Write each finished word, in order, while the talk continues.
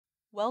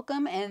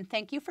Welcome and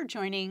thank you for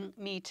joining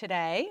me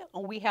today.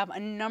 We have a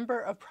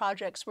number of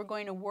projects we're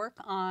going to work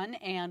on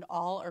and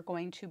all are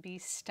going to be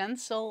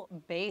stencil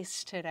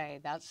based today.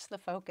 That's the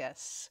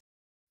focus.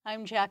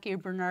 I'm Jackie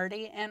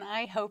Bernardi and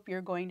I hope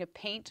you're going to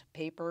paint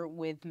paper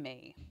with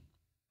me.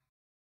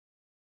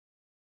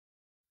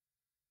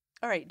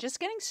 All right, just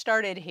getting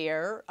started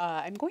here.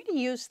 I'm going to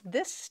use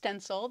this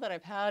stencil that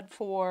I've had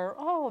for,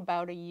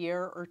 about a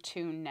year or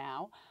two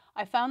now.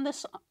 I found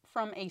this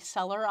from a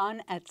seller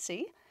on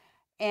Etsy.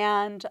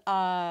 And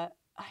I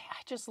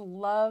just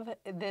love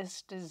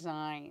this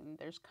design.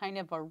 There's kind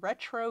of a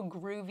retro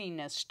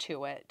grooviness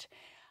to it.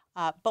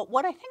 But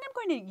what I think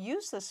I'm going to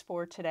use this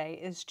for today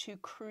is to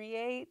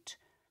create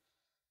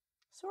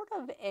sort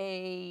of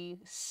a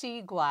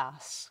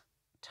Seaglass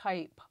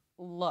type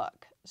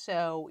look.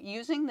 So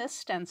using this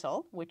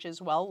stencil, which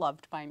is well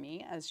loved by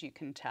me, as you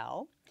can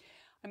tell,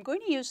 I'm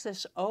going to use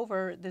this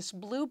over this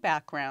blue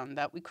background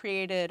that we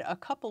created a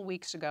couple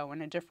weeks ago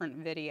in a different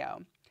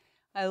video.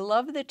 I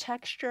love the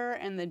texture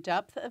and the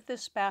depth of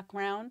this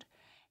background,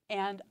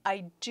 and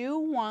I do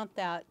want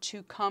that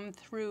to come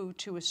through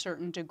to a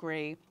certain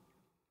degree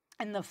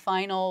in the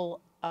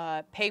final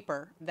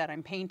paper that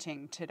I'm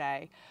painting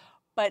today.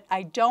 But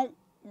I don't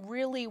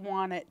really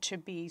want it to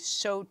be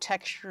so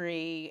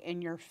textury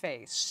in your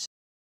face.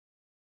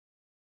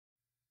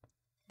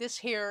 This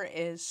here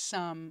is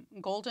some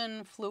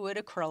golden fluid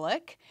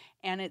acrylic,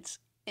 and it's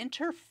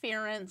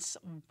interference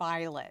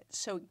violet.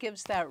 So it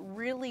gives that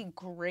really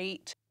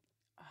great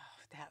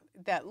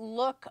that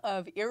look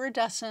of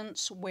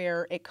iridescence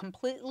where it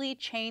completely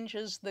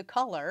changes the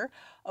color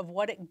of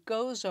what it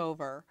goes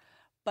over,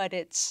 but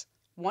it's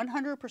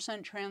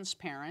 100%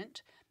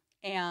 transparent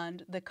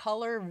and the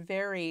color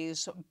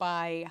varies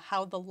by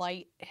how the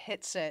light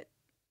hits it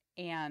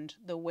and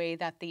the way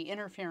that the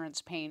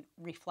interference paint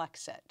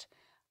reflects it.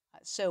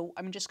 So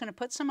I'm just going to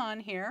put some on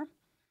here,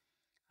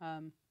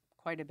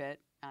 quite a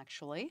bit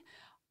actually.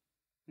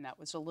 And that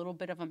was a little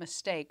bit of a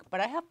mistake, but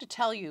I have to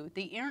tell you,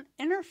 the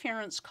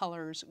interference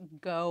colors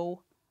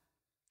go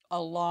a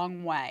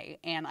long way.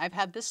 And I've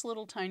had this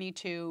little tiny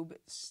tube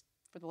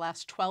for the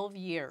last 12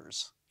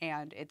 years,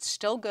 and it's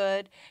still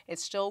good, it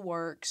still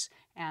works,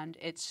 and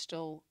it's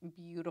still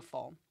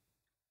beautiful.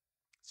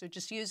 So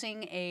just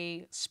using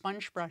a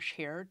sponge brush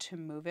here to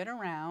move it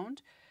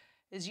around.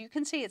 As you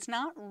can see, it's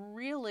not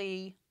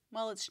really,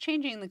 well, it's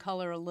changing the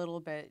color a little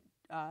bit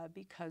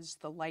because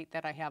the light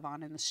that I have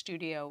on in the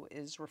studio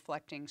is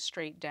reflecting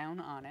straight down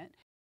on it.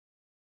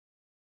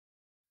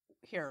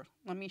 Here,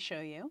 let me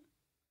show you.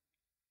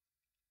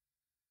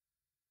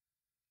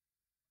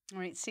 All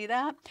right, see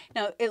that?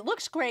 Now, it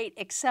looks great,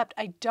 except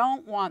I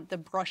don't want the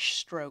brush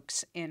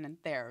strokes in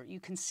there. You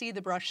can see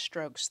the brush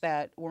strokes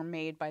that were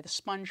made by the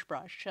sponge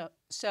brush.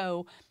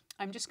 So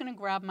I'm just going to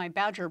grab my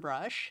Badger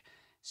brush,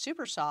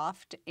 super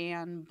soft,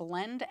 and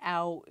blend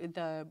out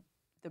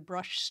the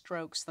brush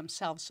strokes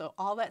themselves. So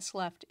all that's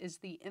left is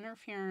the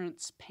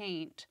interference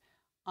paint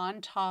on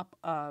top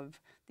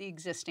of the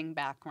existing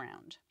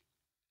background.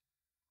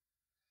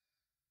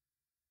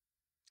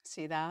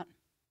 See that?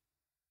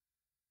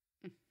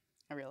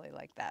 I really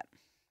like that.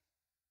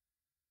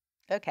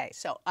 Okay,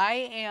 so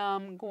I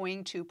am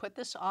going to put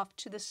this off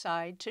to the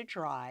side to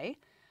dry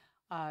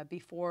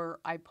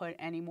before I put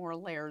any more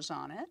layers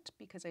on it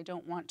because I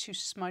don't want to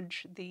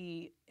smudge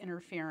the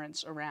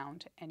interference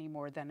around any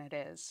more than it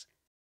is.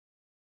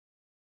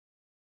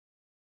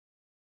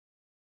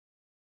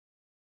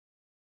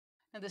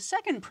 Now the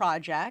second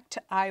project,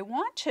 I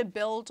want to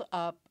build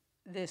up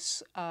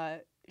this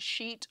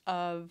sheet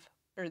of,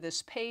 or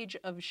this page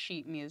of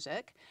sheet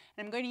music.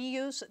 And I'm going to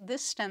use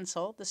this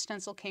stencil. The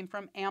stencil came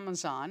from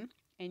Amazon,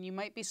 and you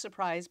might be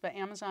surprised, but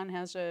Amazon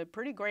has a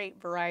pretty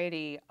great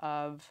variety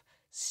of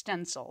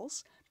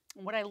stencils.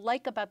 What I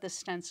like about this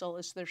stencil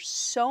is there's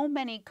so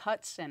many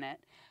cuts in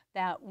it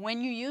that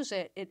when you use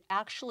it, it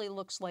actually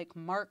looks like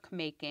mark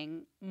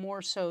making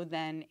more so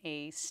than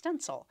a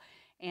stencil.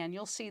 And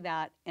you'll see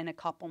that in a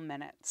couple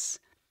minutes.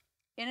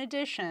 In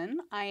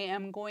addition, I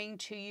am going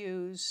to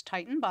use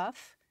Titan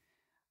Buff,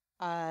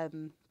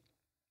 the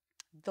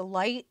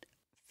light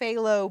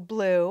phthalo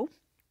blue,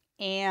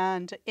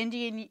 and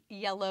Indian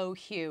yellow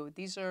hue.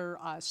 These are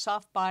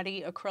soft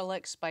body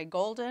acrylics by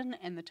Golden,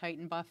 and the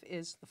Titan Buff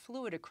is the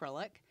fluid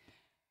acrylic.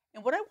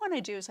 And what I want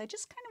to do is I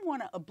just kind of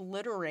want to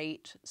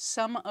obliterate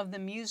some of the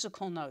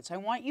musical notes. I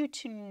want you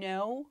to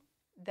know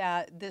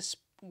that this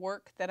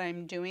work that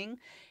I'm doing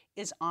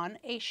is on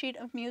a sheet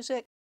of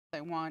music. I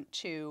want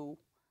to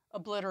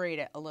obliterate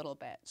it a little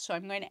bit. So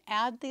I'm going to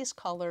add these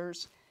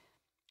colors.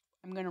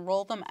 I'm going to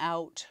roll them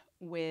out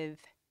with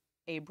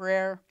a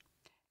brayer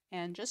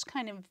and just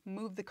kind of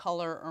move the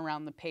color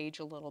around the page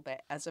a little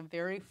bit as a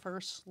very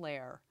first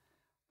layer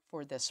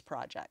for this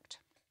project.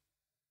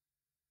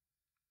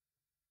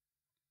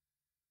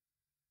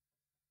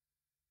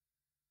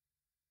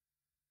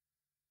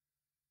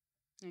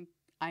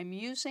 I'm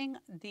using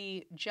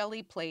the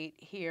jelly plate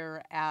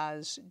here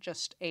as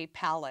just a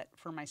palette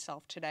for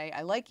myself today.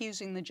 I like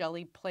using the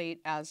jelly plate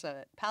as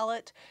a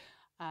palette.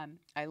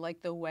 I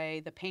like the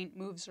way the paint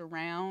moves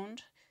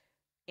around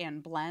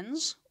and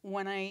blends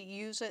when I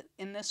use it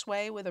in this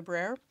way with a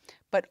brayer,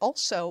 but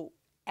also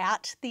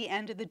at the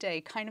end of the day,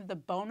 kind of the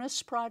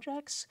bonus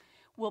projects,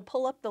 we'll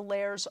pull up the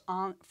layers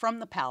from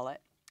the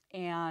palette,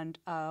 and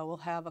we'll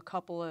have a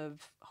couple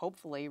of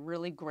hopefully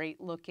really great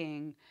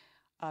looking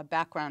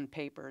background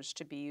papers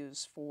to be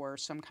used for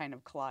some kind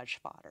of collage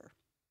fodder.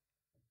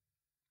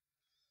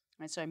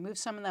 All right, so I moved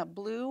some of that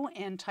blue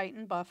and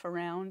tighten buff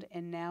around,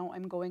 and now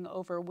I'm going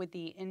over with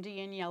the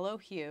Indian yellow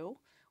hue,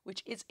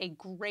 which is a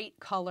great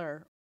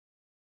color.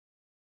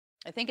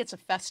 I think it's a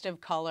festive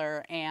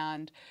color,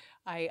 and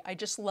I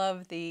just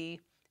love the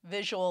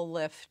visual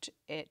lift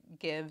it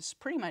gives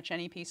pretty much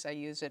any piece I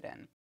use it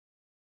in.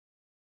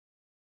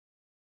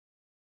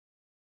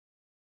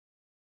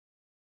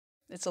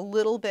 It's a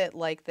little bit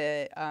like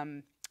the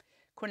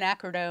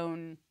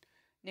quinacridone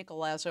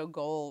Nickel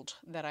Gold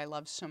that I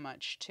love so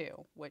much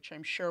too, which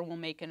I'm sure will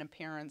make an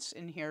appearance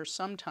in here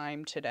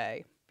sometime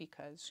today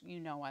because you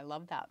know I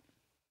love that.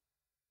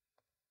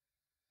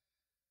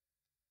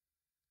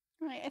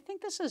 All right, I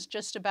think this is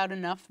just about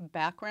enough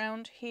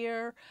background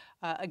here.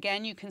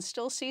 Again, you can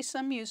still see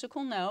some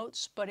musical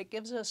notes, but it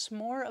gives us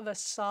more of a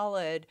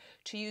solid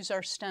to use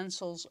our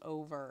stencils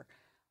over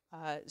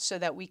so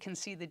that we can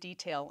see the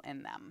detail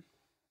in them.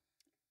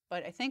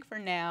 But I think for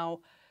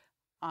now,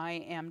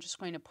 I am just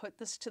going to put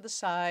this to the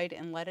side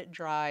and let it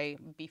dry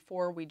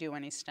before we do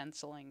any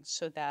stenciling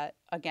so that,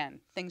 again,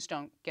 things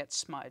don't get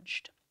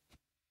smudged.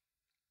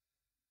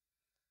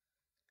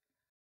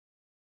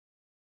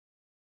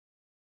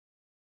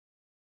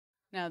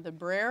 Now the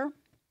brayer,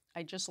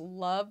 I just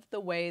love the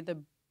way the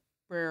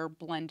brayer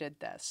blended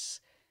this.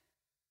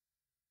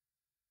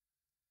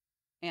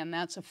 And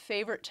that's a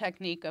favorite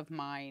technique of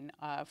mine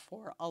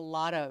for a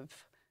lot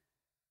of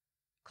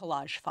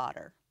collage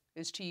fodder,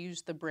 is to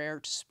use the brayer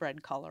to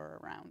spread color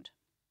around.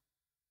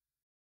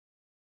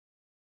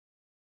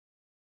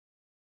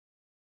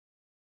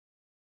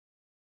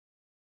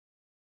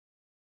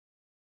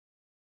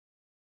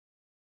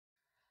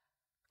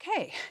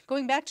 Okay,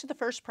 going back to the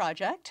first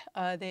project,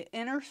 the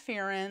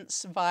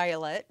interference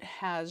violet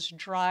has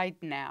dried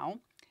now,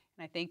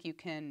 and I think you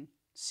can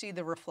see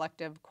the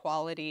reflective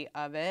quality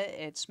of it.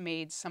 It's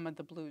made some of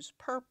the blues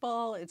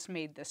purple, it's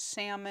made the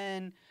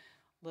salmon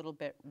a little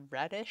bit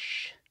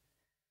reddish.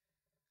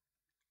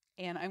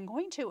 And I'm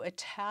going to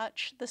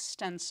attach the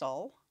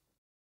stencil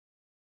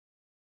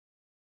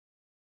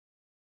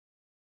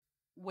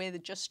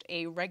with just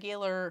a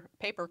regular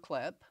paper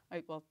clip.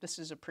 Well, this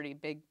is a pretty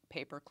big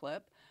paper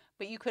clip,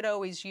 but you could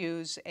always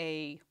use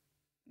a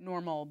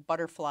normal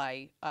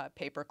butterfly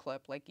paper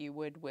clip like you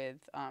would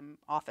with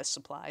office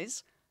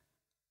supplies.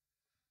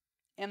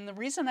 And the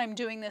reason I'm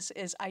doing this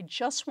is I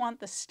just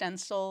want the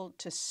stencil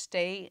to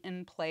stay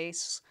in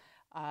place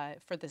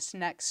for this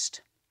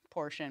next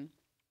portion,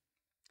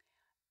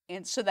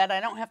 and so that I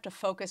don't have to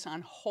focus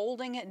on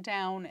holding it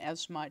down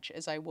as much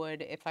as I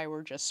would if I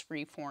were just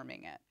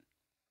free-forming it.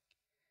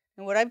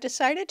 And what I've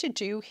decided to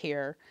do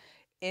here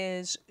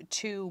is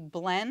to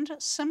blend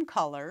some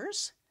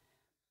colors,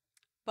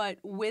 but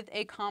with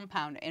a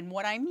compound. And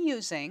what I'm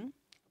using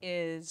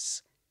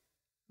is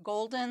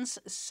Golden's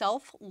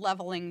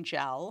self-leveling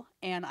gel,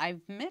 and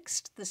I've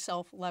mixed the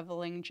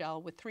self-leveling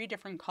gel with 3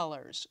 different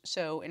colors.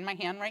 So in my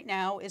hand right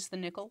now is the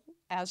Nickel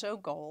Azo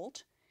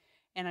Gold,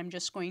 and I'm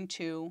just going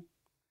to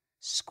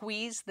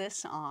squeeze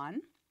this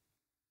on.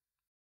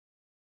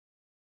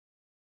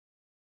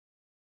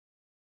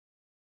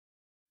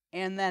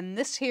 And then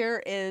this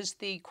here is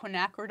the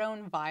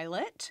quinacridone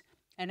violet.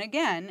 And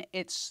again,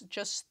 it's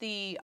just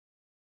the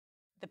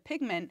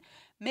pigment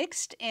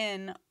mixed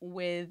in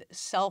with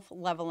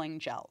self-leveling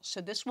gel.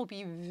 So this will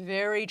be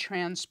very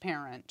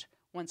transparent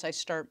once I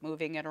start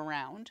moving it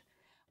around,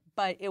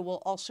 but it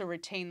will also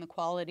retain the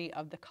quality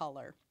of the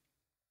color.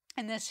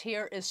 And this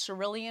here is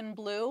cerulean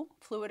blue,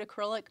 fluid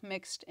acrylic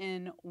mixed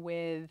in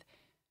with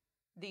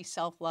the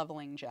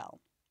self-leveling gel.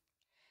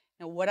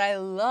 Now what I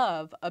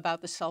love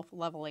about the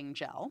self-leveling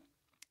gel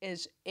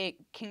is it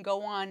can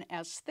go on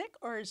as thick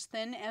or as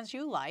thin as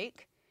you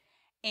like,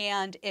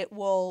 and it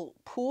will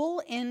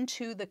pool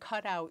into the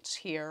cutouts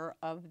here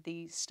of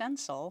the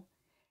stencil,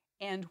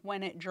 and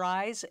when it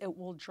dries, it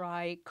will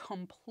dry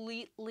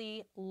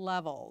completely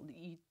level.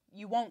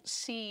 You won't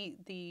see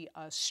the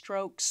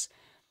strokes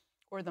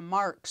or the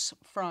marks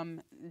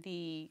from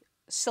the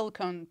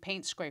silicone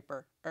paint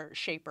scraper, or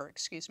shaper,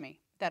 excuse me,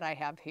 that I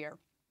have here.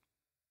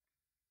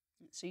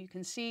 So you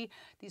can see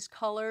these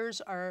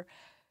colors are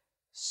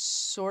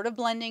sort of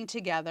blending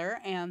together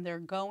and they're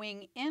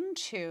going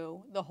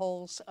into the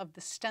holes of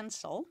the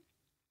stencil.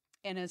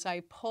 And as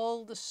I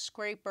pull the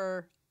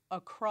scraper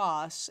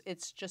across,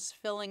 it's just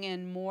filling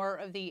in more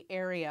of the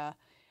area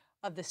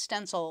of the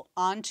stencil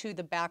onto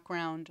the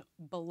background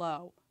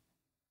below.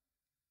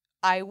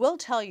 I will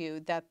tell you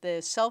that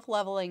the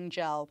self-leveling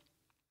gel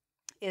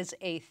is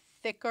a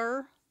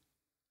thicker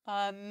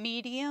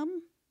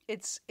medium.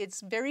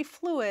 It's very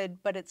fluid,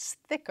 but it's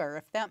thicker,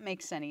 if that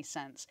makes any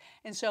sense.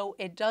 And so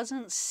it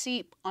doesn't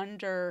seep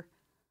under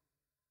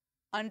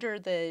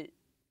the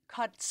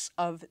cuts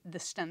of the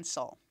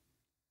stencil.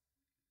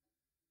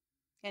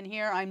 And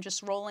here I'm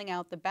just rolling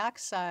out the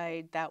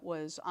backside that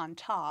was on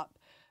top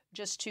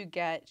just to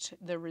get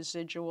the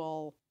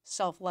residual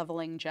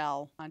self-leveling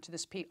gel onto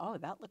this piece. Oh,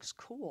 that looks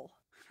cool.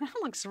 That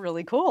looks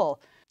really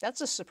cool.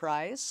 That's a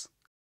surprise.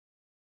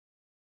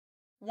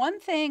 One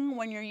thing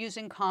when you're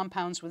using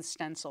compounds with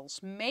stencils,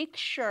 make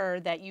sure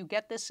that you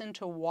get this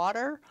into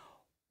water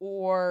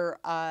or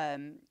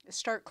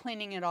start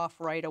cleaning it off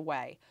right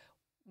away.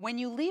 When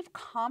you leave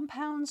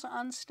compounds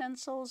on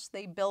stencils,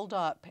 they build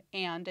up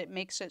and it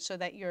makes it so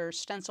that your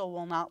stencil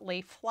will not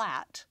lay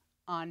flat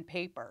on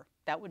paper.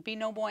 That would be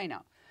no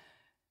bueno.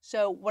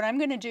 So what I'm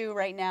going to do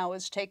right now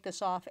is take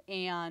this off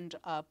and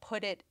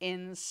put it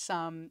in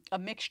a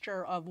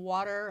mixture of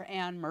water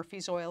and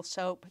Murphy's oil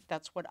soap.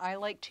 That's what I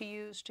like to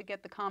use to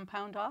get the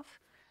compound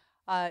off.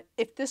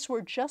 If this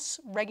were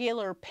just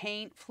regular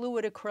paint,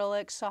 fluid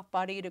acrylics,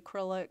 soft-bodied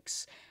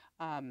acrylics,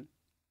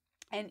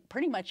 and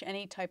pretty much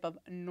any type of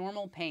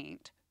normal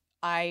paint,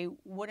 I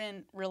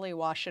wouldn't really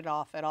wash it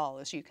off at all,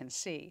 as you can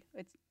see.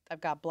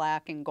 I've got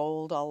black and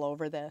gold all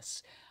over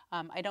this.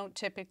 I don't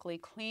typically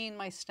clean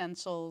my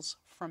stencils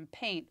from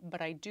paint,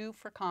 but I do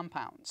for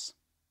compounds.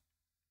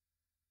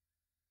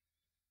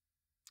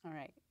 All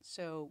right,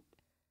 so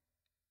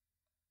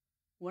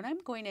what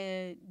I'm going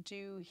to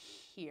do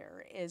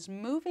here is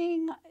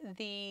moving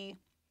the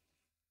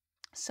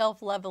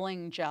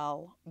self-leveling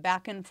gel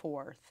back and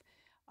forth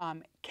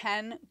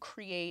can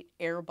create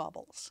air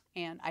bubbles.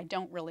 And I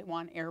don't really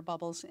want air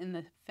bubbles in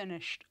the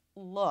finished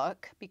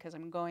look because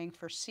I'm going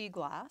for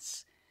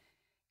Seaglass.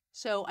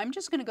 So I'm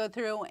just going to go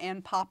through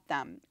and pop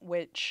them,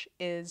 which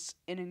is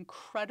an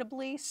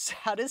incredibly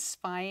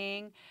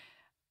satisfying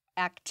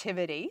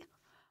activity.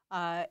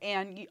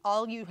 And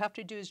all you have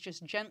to do is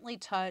just gently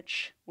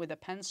touch with a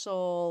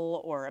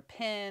pencil or a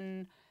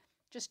pin,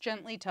 just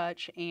gently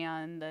touch,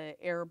 and the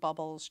air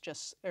bubbles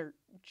just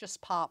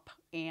pop.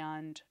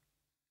 And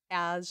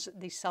as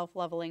the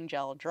self-leveling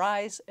gel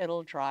dries,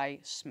 it'll dry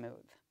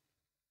smooth.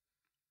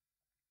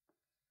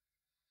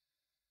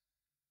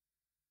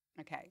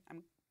 Okay,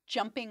 I'm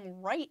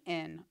jumping right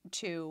in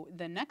to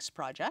the next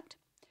project,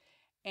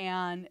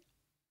 and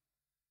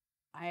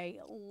I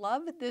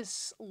love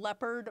this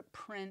leopard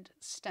print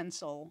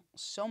stencil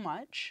so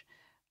much.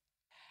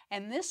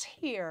 And this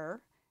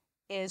here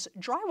is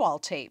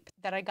drywall tape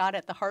that I got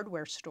at the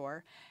hardware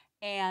store,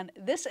 and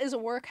this is a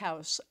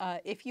workhorse.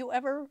 If you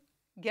ever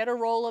get a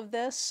roll of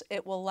this,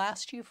 it will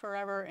last you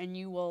forever and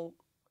you will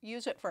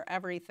use it for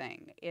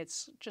everything.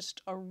 It's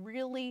just a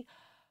really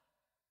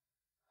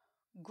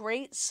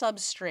great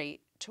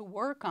substrate to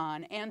work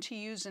on and to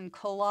use in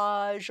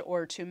collage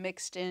or to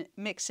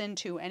mix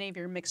into any of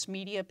your mixed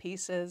media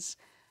pieces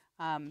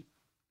to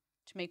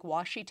make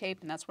washi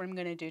tape, and that's what I'm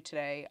going to do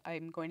today.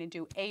 I'm going to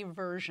do a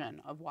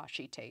version of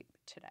washi tape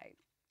today.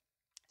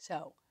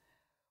 So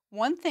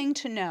one thing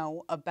to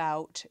know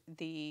about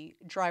the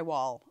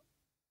drywall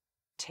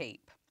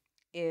tape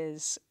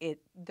is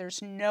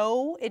there's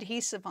no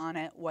adhesive on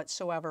it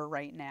whatsoever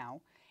right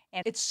now.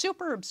 And it's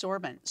super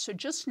absorbent, so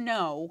just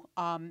know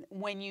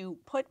when you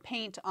put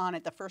paint on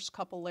it, the first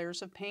couple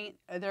layers of paint,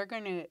 they're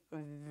going to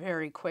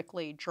very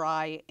quickly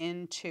dry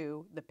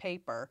into the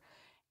paper.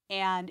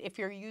 And if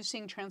you're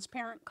using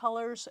transparent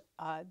colors,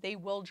 they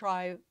will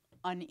dry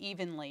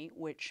unevenly,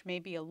 which may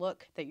be a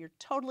look that you're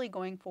totally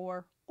going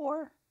for,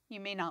 or you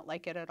may not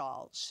like it at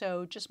all.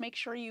 So just make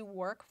sure you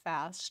work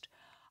fast.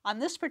 On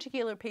this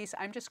particular piece,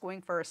 I'm just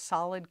going for a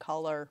solid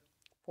color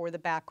for the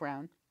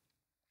background.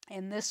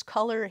 And this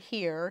color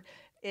here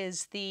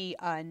is the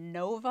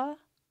Nova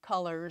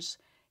Colors,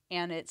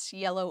 and it's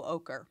yellow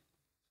ochre.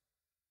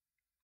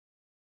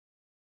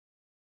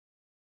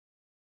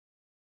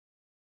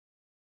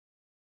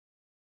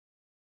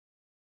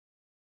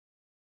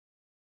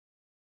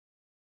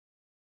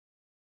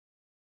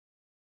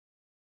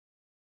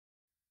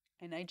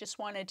 And I just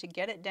wanted to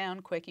get it down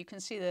quick. You can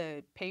see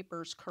the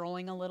paper's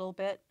curling a little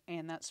bit,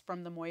 and that's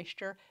from the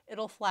moisture.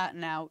 It'll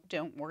flatten out,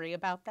 don't worry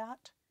about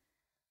that.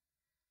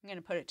 I'm going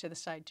to put it to the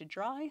side to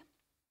dry.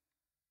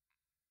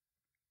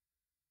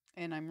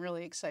 And I'm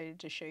really excited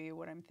to show you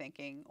what I'm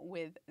thinking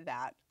with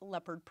that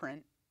leopard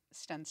print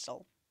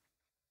stencil.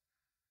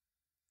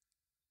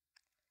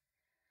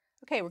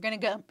 Okay, we're going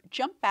to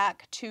jump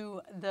back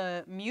to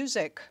the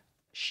music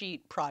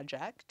sheet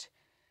project.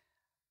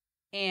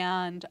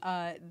 And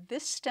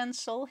this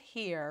stencil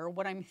here,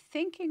 what I'm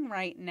thinking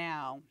right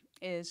now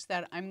is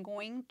that I'm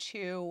going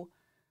to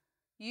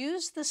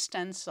use the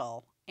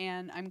stencil,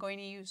 and I'm going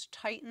to use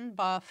Titan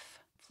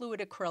Buff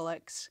fluid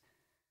acrylics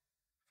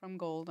from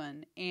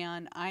Golden,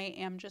 and I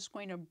am just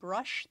going to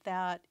brush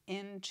that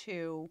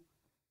into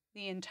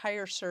the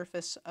entire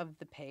surface of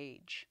the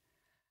page.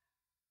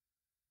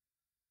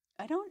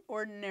 I don't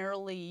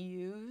ordinarily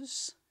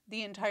use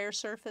the entire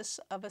surface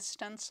of a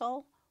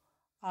stencil,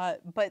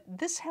 but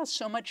this has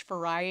so much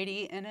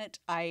variety in it.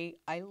 I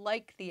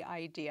like the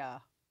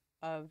idea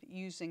of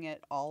using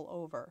it all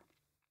over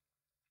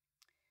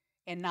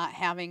and not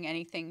having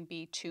anything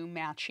be too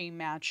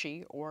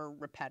matchy-matchy or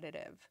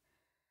repetitive.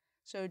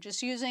 So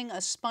just using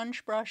a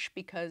sponge brush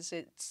because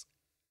it's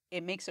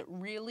it makes it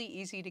really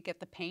easy to get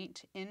the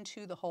paint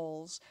into the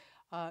holes.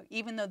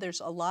 Even though there's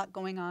a lot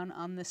going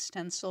on this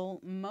stencil,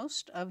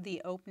 most of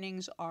the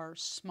openings are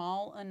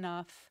small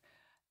enough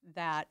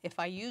that if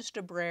I used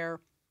a brayer,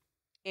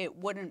 it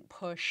wouldn't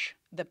push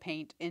the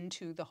paint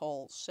into the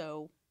holes.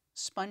 So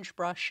sponge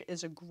brush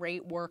is a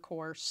great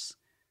workhorse.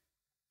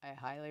 I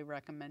highly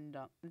recommend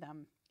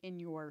them in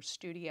your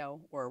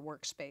studio or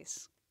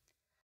workspace.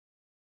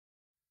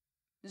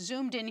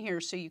 Zoomed in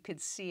here so you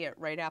could see it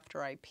right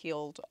after I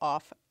peeled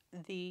off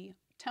the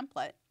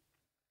template.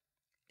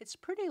 It's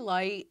pretty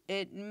light.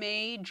 It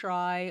may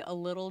dry a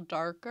little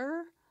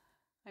darker.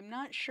 I'm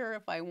not sure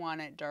if I want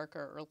it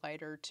darker or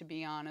lighter, to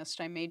be honest.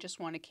 I may just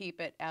want to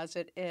keep it as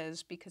it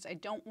is because I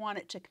don't want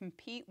it to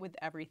compete with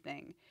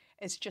everything.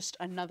 It's just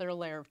another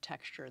layer of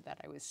texture that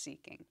I was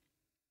seeking.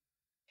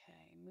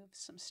 Okay, move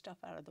some stuff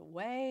out of the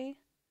way.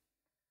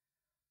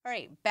 All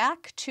right,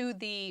 back to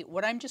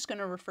what I'm just going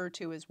to refer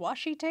to as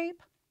washi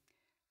tape.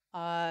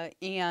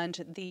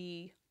 And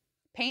the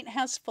paint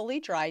has fully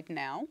dried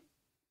now,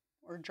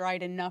 or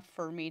dried enough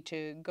for me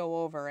to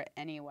go over it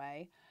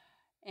anyway.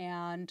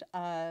 And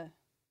I'm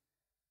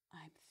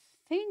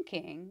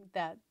thinking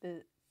that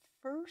the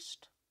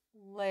first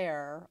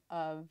layer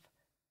of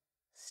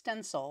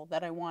stencil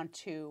that I want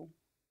to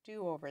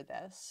do over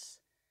this,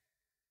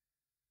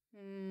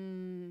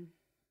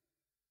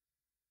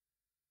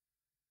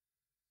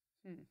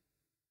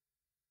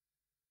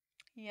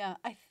 yeah,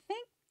 I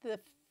think the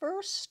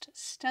first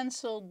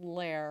stenciled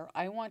layer,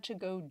 I want to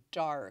go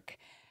dark.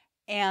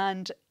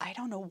 And I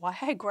don't know why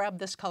I grabbed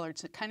this color.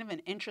 It's kind of an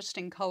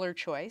interesting color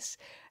choice.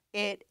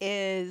 It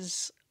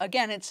is,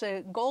 again, it's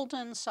a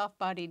golden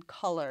soft-bodied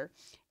color,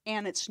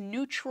 and it's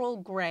neutral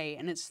gray,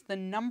 and it's the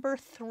number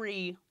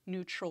 3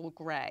 neutral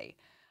gray.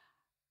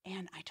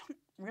 And I don't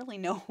really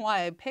know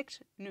why I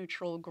picked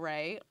neutral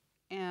gray,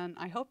 and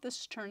I hope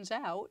this turns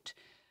out.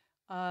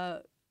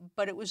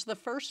 But it was the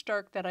first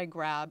dark that I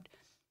grabbed.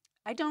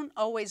 I don't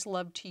always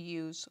love to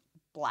use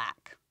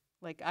black.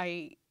 Like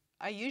I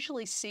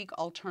usually seek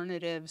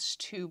alternatives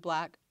to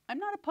black. I'm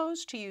not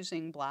opposed to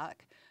using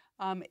black.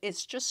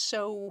 It's just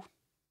so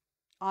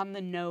on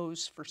the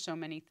nose for so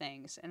many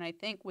things. And I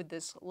think with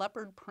this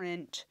leopard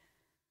print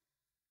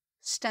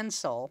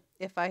stencil,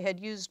 if I had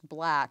used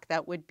black,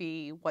 that would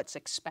be what's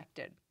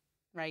expected,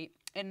 right?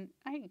 And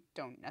I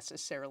don't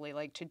necessarily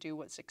like to do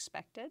what's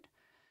expected.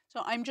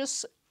 So I'm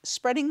just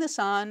spreading this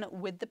on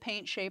with the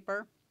paint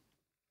shaper.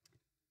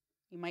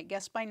 You might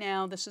guess by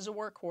now, this is a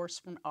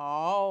workhorse from,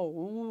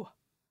 oh,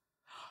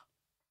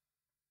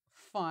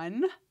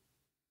 fun.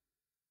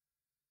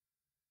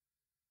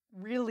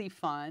 Really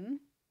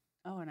fun.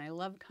 Oh, and I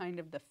love kind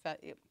of the,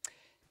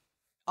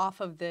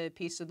 off of the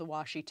piece of the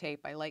washi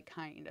tape, I like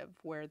kind of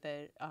where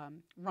the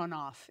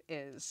runoff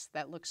is.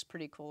 That looks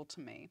pretty cool to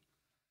me.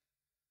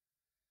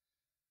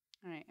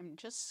 All right, I'm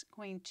just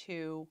going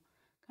to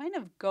kind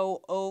of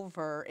go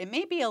over, it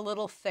may be a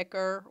little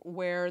thicker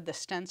where the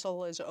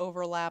stencil is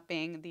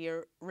overlapping the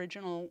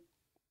original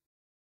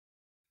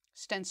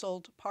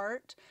stenciled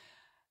part,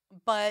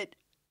 but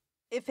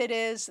if it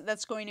is,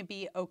 that's going to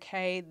be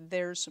okay.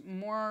 There's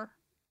more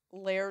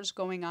layers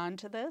going on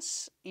to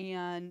this,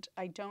 and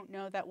I don't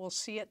know that we'll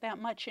see it that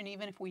much, and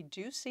even if we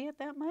do see it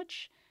that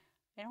much,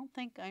 I don't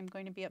think I'm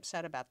going to be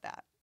upset about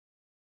that.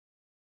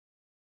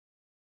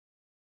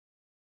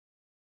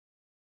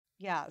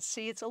 Yeah,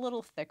 see, it's a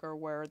little thicker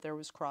where there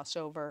was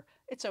crossover.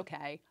 It's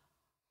okay.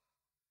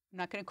 I'm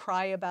not going to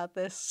cry about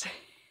this.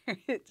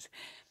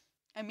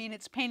 I mean,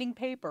 it's painting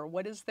paper.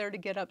 What is there to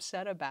get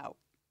upset about?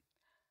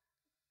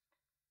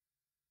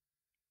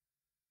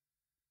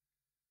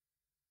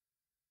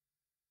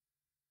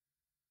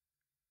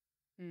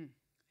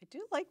 I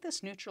do like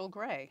this neutral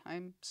gray.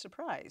 I'm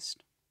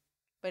surprised.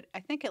 But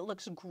I think it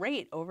looks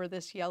great over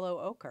this yellow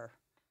ochre.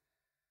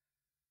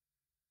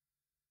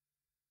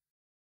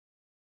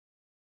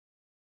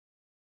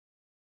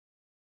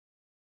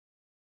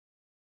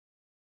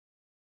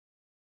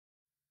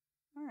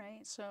 All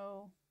right,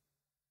 so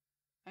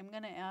I'm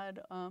going to add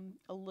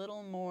a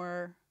little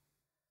more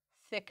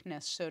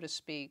thickness, so to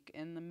speak,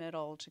 in the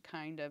middle to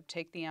kind of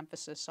take the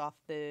emphasis off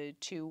the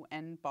 2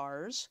 end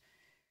bars.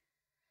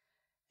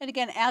 And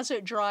again, as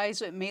it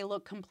dries, it may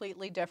look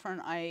completely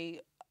different.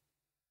 I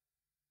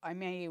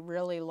may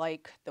really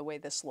like the way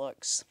this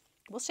looks.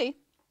 We'll see.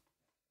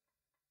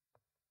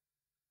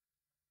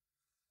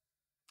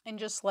 And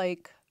just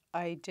like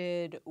I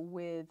did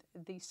with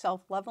the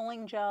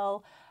self-leveling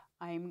gel,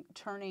 I'm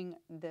turning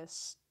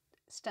this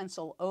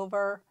stencil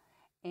over,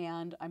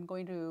 and I'm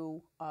going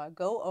to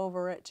go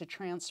over it to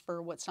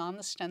transfer what's on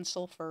the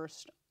stencil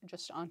first,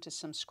 just onto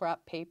some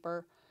scrap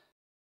paper.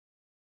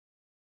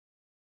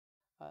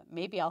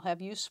 Maybe I'll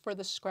have use for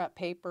the scrap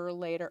paper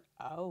later.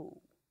 Oh,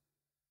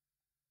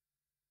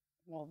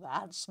 well,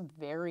 that's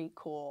very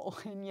cool.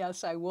 And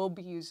yes, I will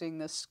be using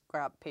this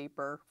scrap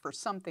paper for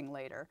something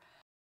later.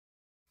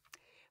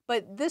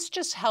 But this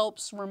just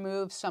helps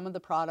remove some of the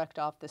product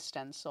off the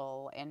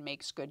stencil and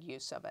makes good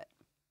use of it.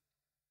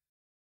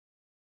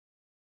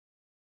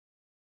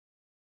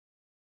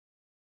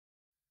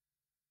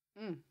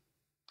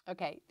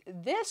 Okay,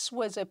 this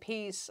was a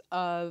piece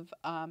of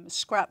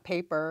scrap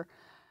paper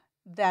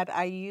that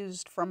I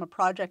used from a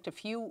project a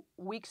few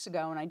weeks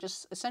ago, and I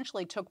just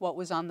essentially took what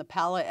was on the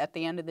palette at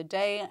the end of the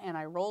day and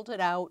I rolled it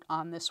out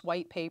on this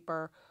white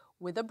paper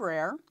with a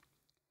brayer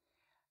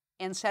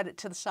and set it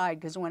to the side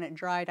because when it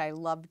dried, I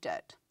loved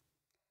it.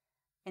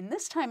 And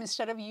this time,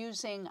 instead of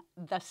using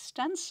the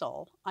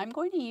stencil, I'm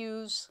going to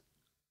use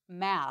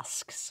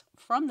masks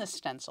from the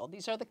stencil.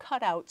 These are the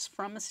cutouts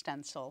from a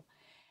stencil,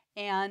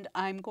 and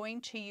I'm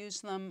going to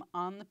use them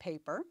on the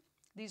paper.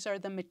 These are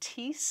the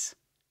Matisse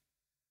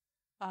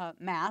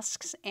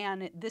masks,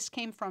 and this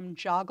came from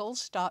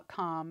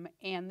joggles.com,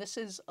 and this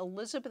is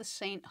Elizabeth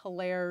St.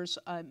 Hilaire's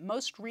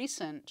most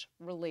recent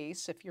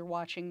release, if you're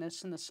watching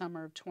this in the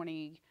summer of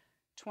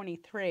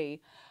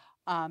 2023.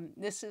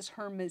 This is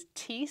her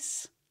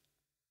Matisse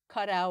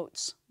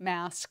cutouts,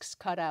 masks,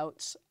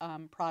 cutouts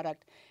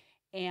product.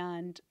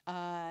 And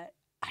I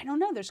don't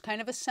know, there's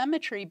kind of a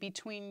symmetry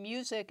between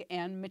music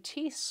and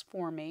Matisse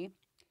for me.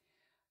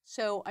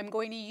 So I'm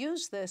going to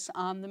use this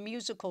on the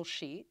musical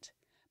sheet.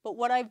 But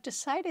what I've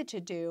decided to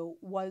do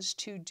was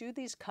to do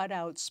these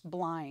cutouts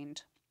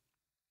blind.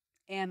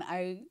 And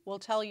I will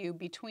tell you,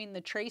 between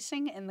the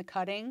tracing and the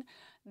cutting,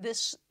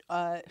 this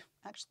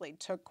actually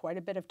took quite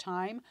a bit of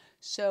time.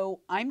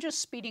 So I'm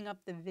just speeding up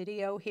the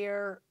video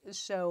here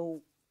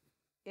so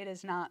it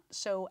is not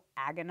so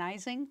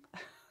agonizing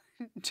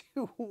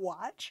to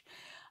watch.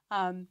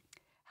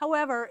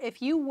 However,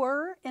 if you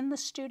were in the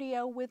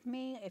studio with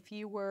me, if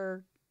you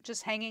were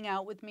just hanging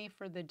out with me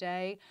for the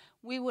day,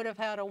 we would have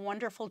had a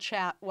wonderful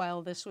chat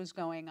while this was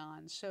going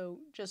on. So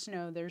just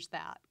know there's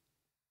that.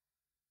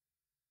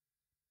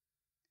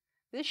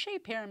 This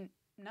shape here, I'm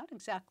not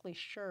exactly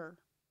sure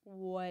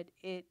what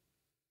it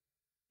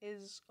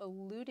is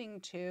alluding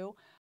to,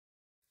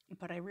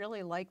 but I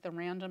really like the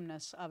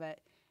randomness of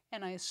it.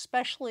 And I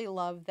especially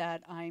love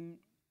that I'm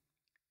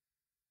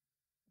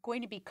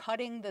going to be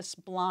cutting this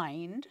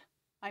blind.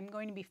 I'm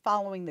going to be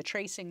following the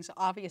tracings,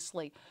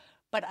 obviously,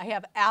 but I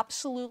have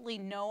absolutely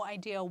no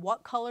idea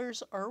what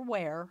colors are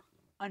where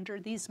under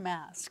these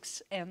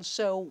masks. And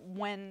so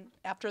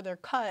after they're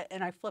cut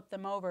and I flip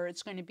them over,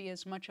 it's going to be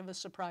as much of a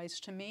surprise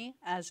to me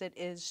as it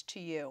is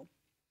to you.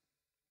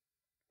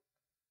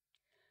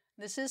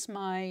 This is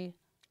my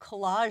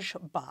collage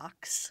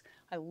box.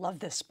 I love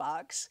this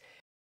box.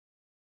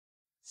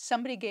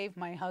 Somebody gave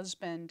my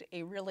husband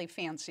a really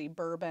fancy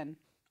bourbon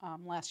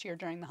last year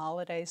during the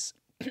holidays,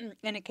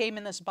 and it came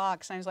in this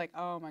box, and I was like,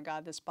 oh my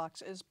God, this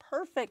box is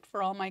perfect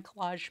for all my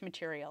collage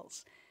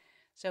materials.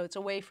 So it's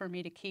a way for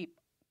me to keep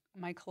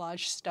my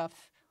collage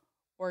stuff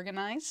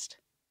organized,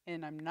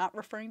 and I'm not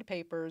referring to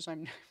papers,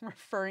 I'm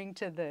referring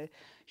to the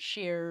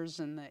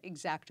shears and the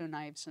X-Acto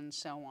knives and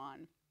so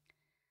on.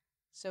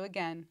 So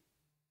again,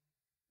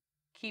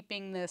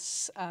 keeping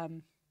this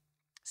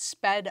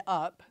sped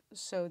up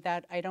so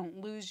that I don't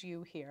lose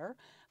you here.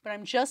 But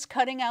I'm just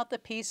cutting out the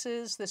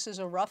pieces. This is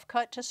a rough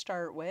cut to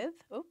start with.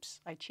 Oops,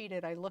 I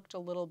cheated. I looked a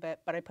little bit,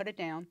 but I put it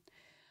down.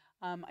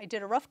 I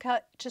did a rough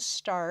cut to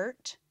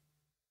start.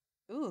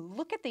 Ooh,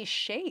 look at these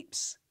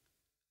shapes.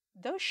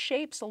 Those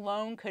shapes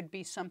alone could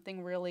be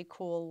something really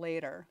cool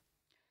later.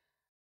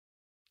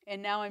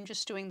 And now I'm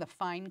just doing the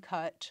fine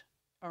cut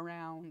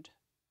around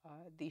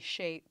these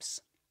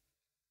shapes.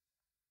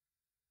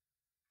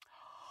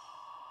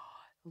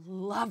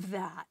 Love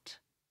that.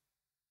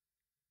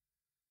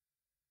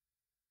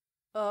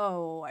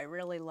 Oh, I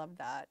really love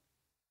that.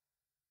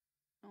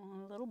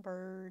 Oh, little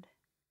bird.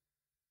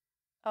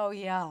 Oh,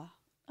 yeah.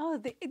 Oh,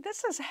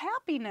 this is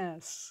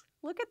happiness.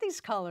 Look at these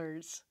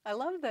colors. I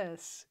love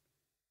this.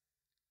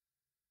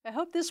 I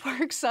hope this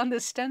works on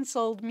the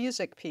stenciled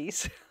music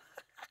piece.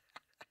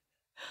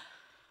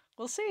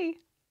 We'll see.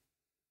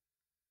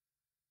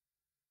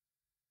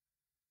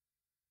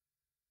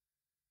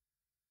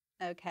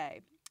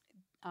 Okay.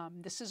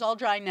 This is all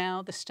dry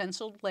now. The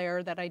stenciled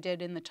layer that I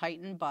did in the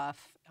Titan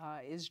buff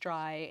is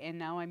dry, and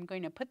now I'm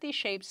going to put these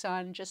shapes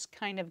on, just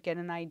kind of get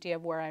an idea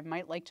of where I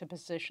might like to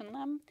position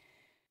them.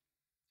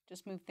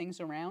 Just move things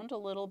around a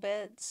little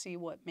bit, see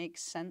what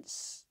makes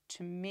sense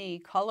to me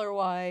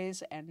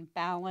color-wise and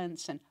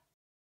balance, and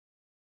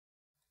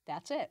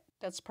that's it.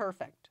 That's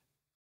perfect.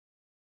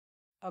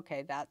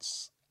 Okay,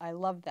 I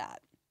love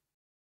that.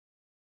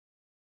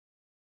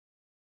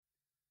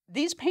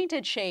 These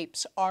painted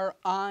shapes are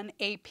on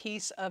a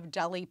piece of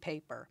deli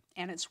paper,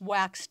 and it's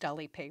wax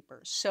deli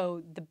paper.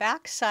 So the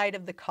back side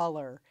of the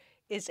color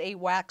is a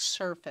wax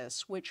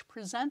surface, which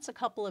presents a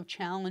couple of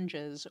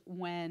challenges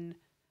when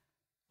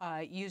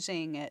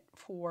using it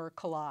for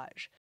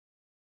collage.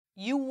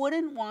 You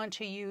wouldn't want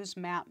to use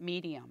matte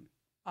medium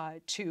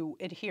to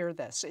adhere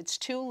this. It's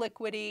too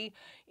liquidy.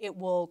 It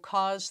will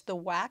cause the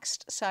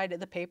waxed side of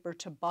the paper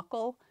to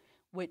buckle,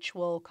 which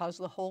will cause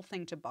the whole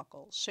thing to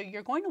buckle. So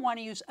you're going to want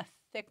to use a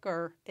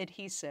thicker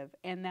adhesive,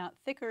 and that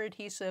thicker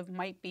adhesive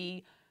might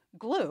be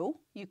glue.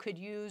 You could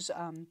use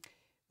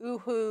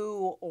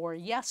Oohoo or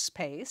Yes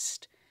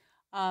paste,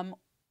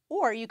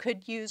 or you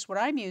could use what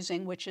I'm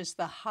using, which is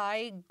the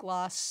High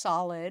Gloss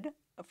Solid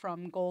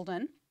from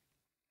Golden.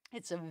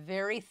 It's a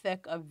very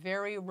thick, a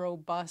very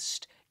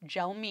robust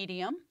gel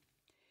medium,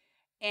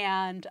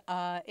 and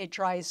it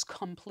dries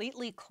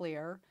completely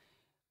clear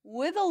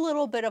with a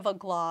little bit of a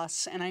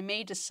gloss, and I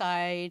may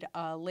decide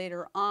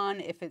later on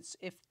if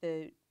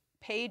the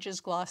page is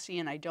glossy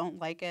and I don't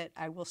like it,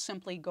 I will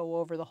simply go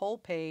over the whole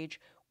page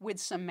with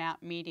some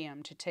matte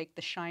medium to take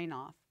the shine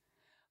off.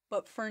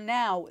 But for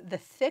now, the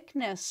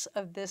thickness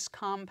of this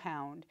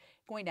compound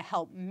is going to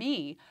help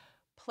me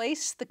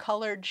place the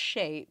colored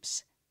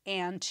shapes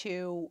and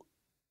to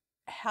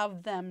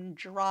have them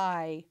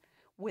dry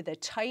with a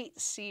tight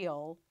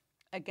seal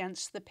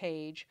against the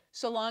page,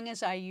 so long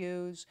as I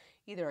use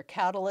either a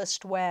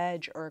catalyst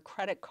wedge or a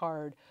credit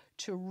card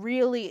to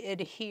really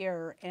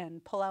adhere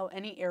and pull out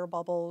any air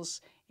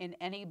bubbles and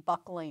any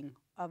buckling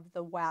of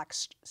the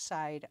waxed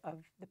side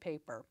of the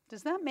paper.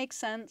 Does that make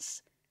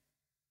sense?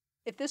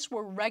 If this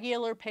were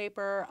regular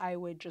paper, I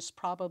would just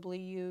probably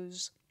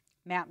use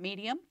matte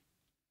medium,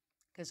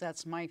 because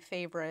that's my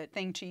favorite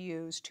thing to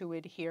use to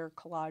adhere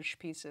collage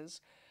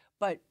pieces.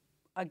 But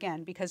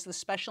again, because the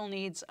special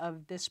needs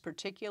of this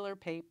particular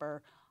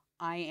paper,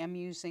 I am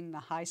using the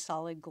high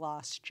solid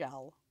gloss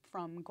gel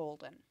from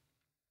Golden.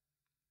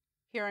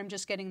 Here I'm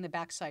just getting the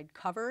backside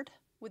covered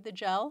with the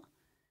gel,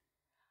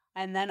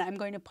 and then I'm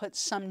going to put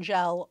some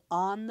gel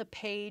on the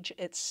page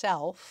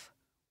itself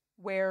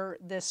where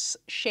this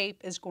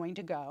shape is going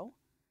to go.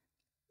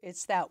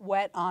 It's that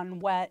wet on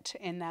wet,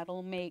 and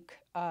that'll make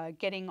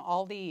getting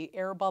all the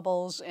air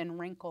bubbles and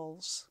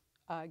wrinkles,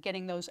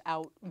 getting those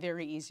out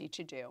very easy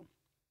to do.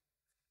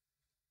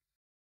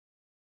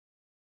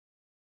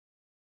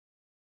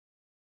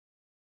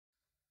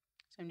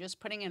 So I'm just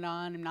putting it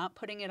on. I'm not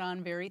putting it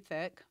on very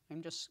thick.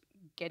 I'm just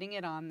getting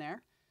it on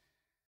there.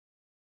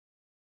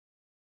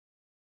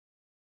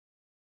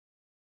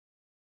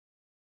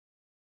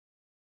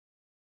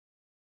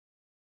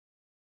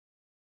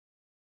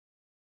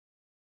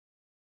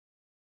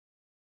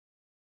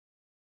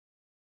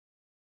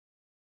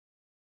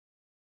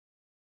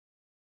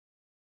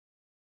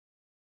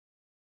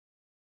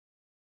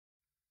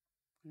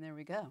 And there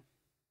we go.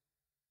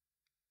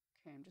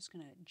 Okay, I'm just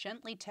going to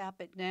gently tap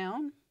it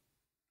down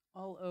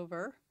all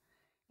over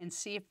and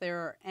see if there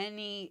are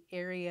any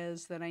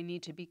areas that I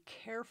need to be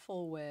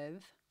careful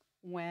with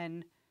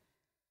when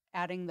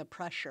adding the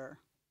pressure.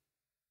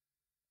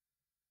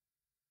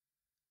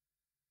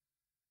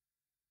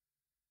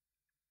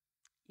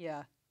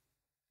 Yeah,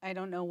 I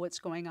don't know what's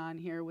going on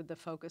here with the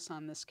focus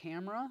on this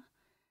camera,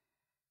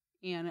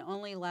 and it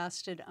only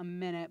lasted a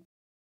minute.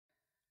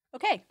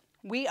 Okay,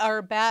 we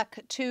are back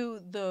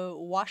to the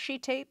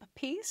washi tape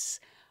piece.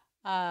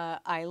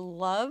 I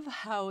love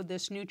how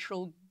this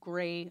neutral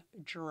gray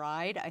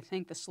dried. I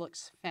think this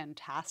looks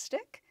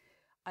fantastic.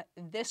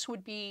 This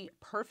would be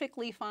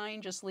perfectly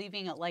fine just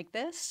leaving it like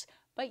this,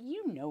 but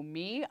you know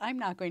me, I'm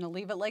not going to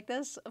leave it like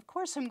this. Of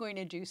course I'm going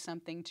to do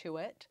something to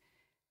it.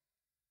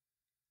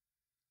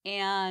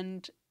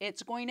 And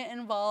it's going to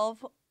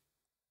involve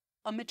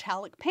a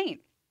metallic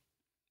paint.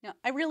 Now,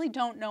 I really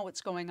don't know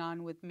what's going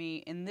on with me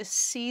in this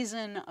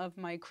season of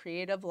my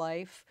creative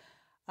life.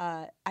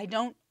 I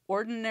don't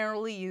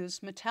ordinarily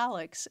use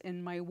metallics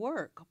in my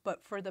work,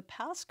 but for the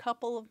past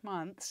couple of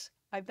months,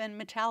 I've been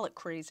metallic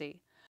crazy.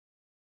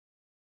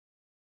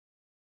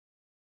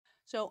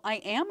 So I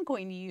am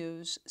going to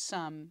use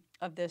some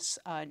of this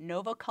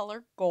Nova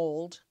Color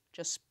Gold,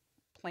 just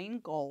plain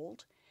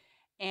gold,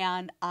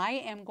 and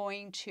I am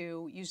going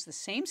to use the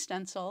same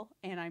stencil,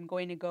 and I'm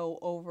going to go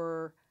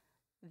over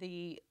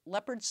the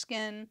leopard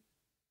skin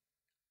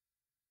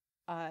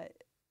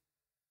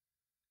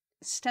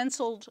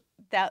stenciled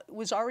that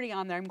was already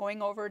on there. I'm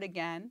going over it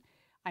again.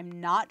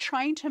 I'm not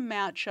trying to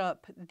match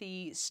up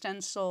the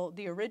stencil,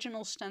 the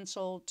original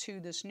stencil, to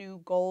this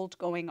new gold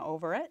going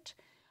over it.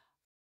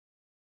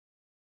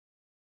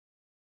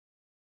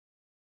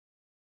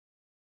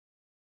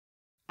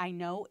 I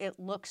know it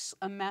looks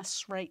a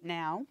mess right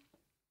now.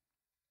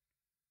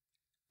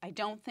 I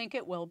don't think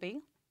it will be.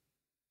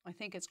 I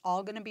think it's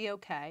all going to be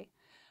okay.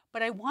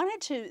 But I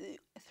wanted to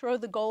throw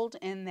the gold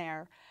in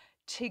there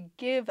to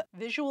give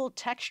visual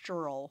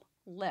textural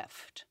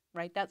lift,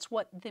 right? That's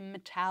what the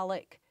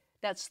metallic,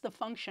 that's the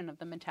function of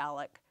the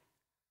metallic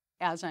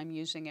as I'm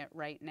using it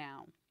right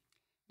now.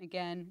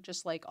 Again,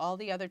 just like all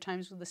the other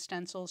times with the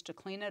stencils, to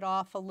clean it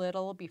off a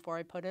little before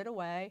I put it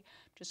away,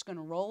 I'm just going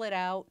to roll it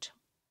out.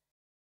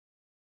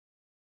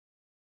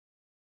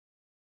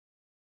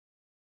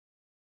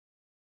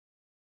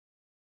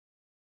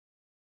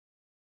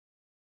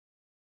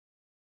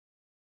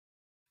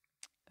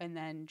 And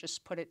then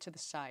just put it to the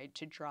side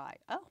to dry.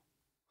 Oh,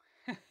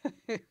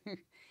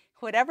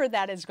 whatever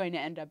that is going to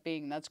end up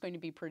being, that's going to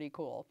be pretty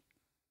cool.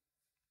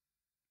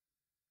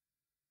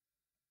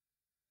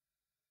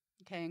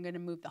 Okay, I'm going to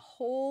move the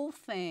whole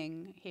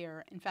thing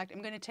here. In fact,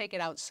 I'm going to take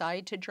it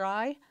outside to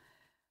dry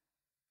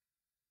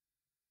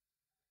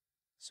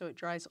so it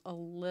dries a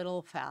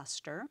little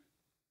faster.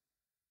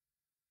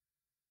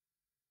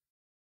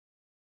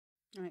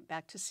 All right,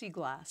 back to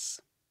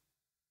Seaglass.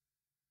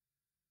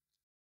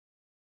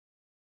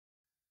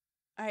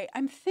 All right,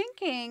 I'm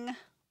thinking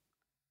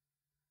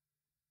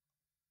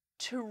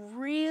to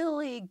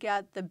really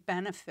get the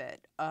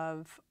benefit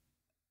of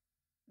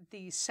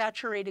the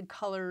saturated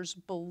colors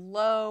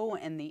below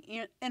and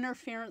the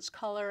interference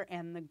color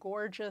and the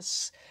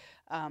gorgeous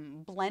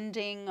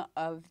blending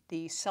of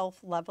the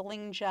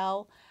self-leveling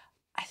gel,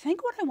 I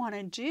think what I want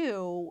to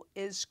do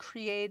is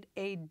create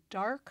a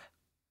dark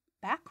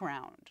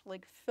background,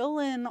 like fill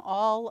in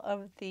all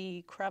of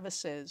the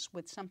crevices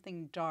with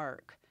something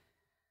dark.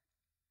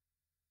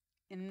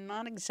 I'm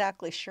not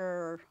exactly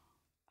sure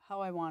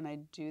how I want to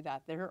do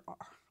that. There are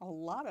a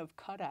lot of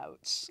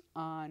cutouts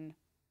on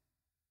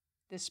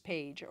this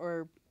page,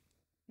 or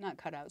not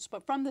cutouts,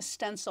 but from the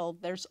stencil,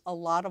 there's a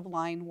lot of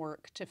line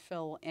work to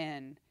fill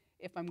in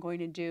if I'm going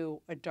to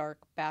do a dark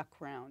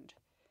background.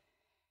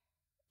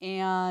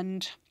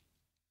 And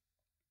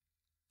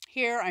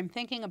here I'm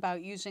thinking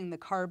about using the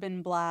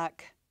carbon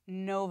black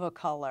Nova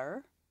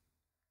color.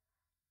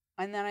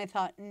 And then I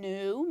thought,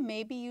 no,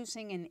 maybe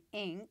using an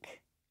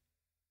ink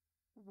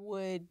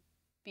would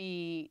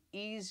be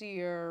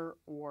easier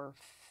or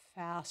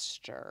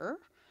faster.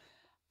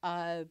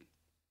 I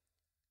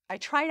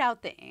tried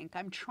out the ink.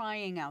 I'm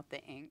trying out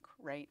the ink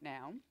right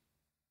now.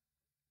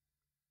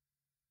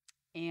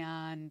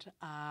 And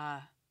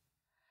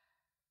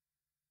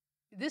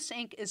this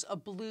ink is a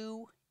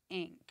blue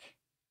ink.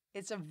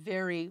 It's a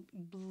very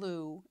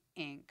blue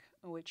ink,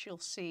 which you'll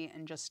see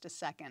in just a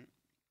second.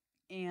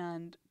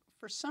 And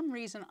for some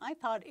reason, I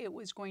thought it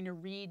was going to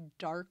read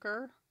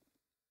darker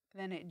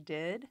than it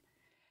did.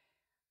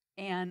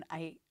 And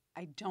I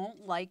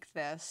don't like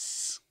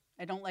this.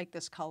 I don't like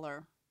this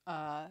color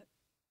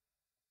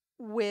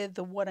with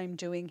what I'm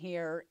doing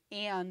here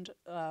and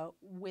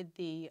with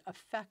the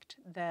effect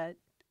that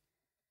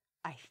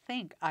I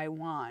think I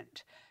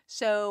want.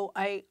 So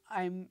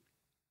I'm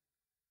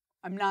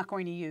not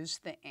going to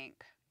use the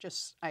ink.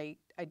 Just I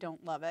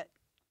don't love it.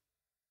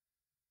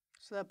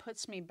 So that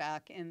puts me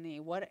back in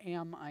the what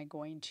am I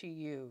going to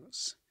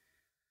use?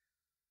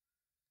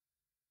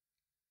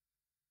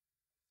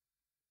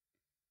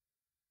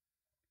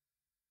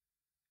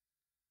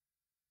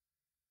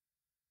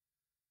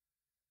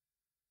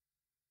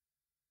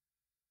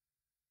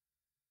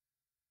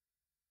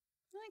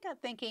 I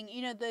got thinking,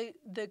 you know,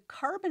 the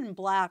carbon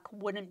black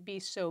wouldn't be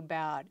so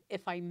bad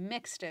if I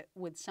mixed it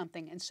with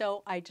something. And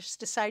so I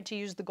just decided to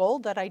use the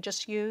gold that I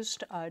just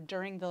used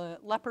during the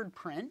leopard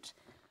print.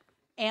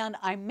 And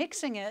I'm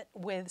mixing it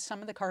with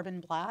some of the carbon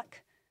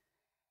black.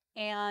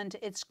 And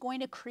it's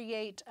going to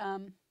create,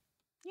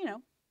 you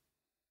know,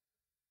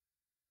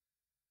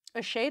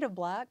 a shade of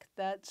black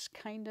that's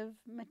kind of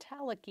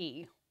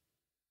metallic-y-ish.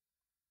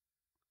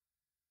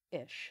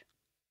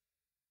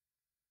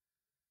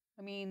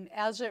 I mean,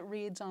 as it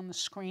reads on the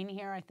screen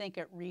here, I think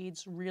it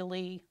reads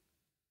really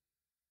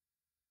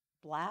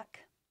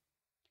black.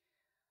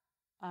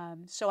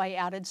 So I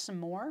added some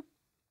more,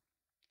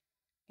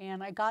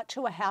 and I got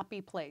to a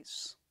happy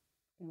place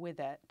with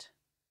it,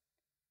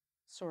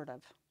 sort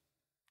of.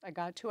 I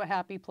got to a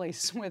happy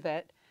place with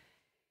it.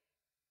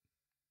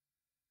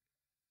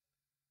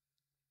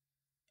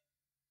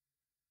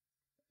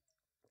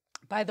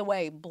 By the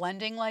way,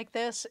 blending like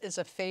this is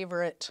a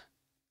favorite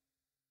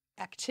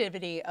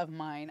activity of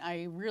mine.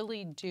 I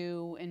really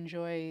do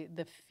enjoy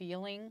the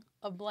feeling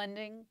of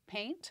blending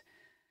paint.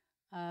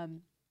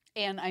 And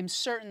I'm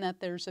certain that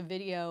there's a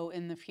video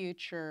in the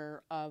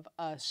future of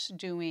us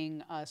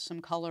doing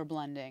some color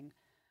blending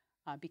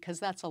because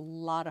that's a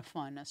lot of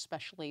fun,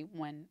 especially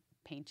when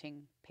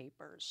painting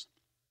papers.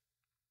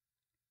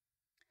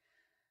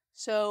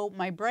 So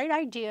my bright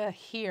idea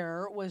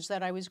here was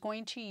that I was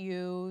going to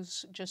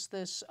use just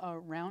this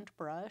round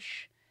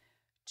brush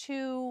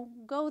to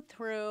go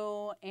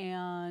through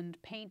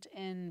and paint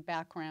in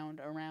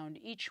background around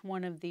each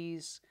one of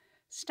these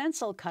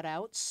stencil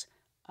cutouts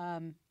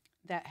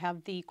that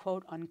have the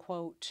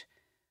quote-unquote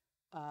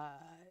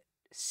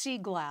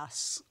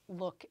Seaglass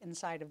look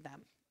inside of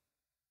them.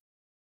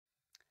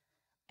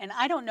 And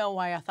I don't know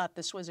why I thought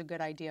this was a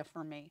good idea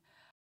for me.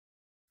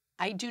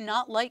 I do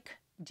not like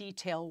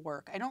detail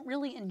work. I don't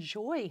really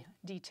enjoy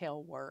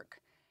detail work.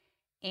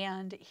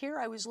 And here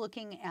I was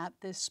looking at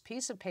this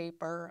piece of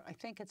paper. I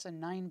think it's a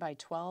 9 by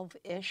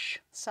 12-ish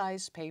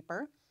size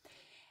paper.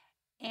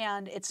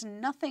 And it's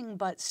nothing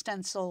but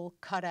stencil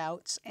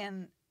cutouts.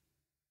 And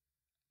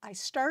I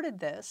started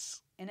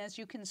this, and as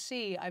you can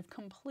see, I've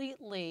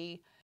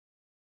completely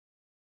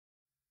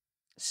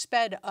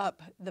sped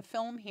up the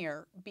film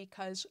here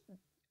because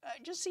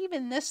just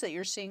even this that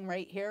you're seeing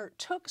right here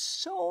took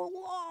so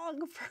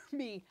long for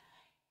me.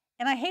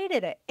 And I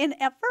hated it. And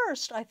at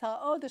first I thought,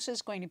 oh, this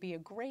is going to be a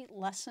great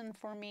lesson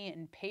for me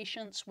in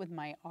patience with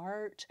my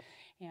art.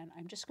 And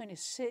I'm just going to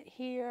sit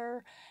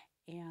here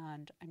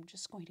and I'm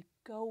just going to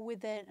go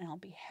with it and I'll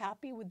be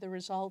happy with the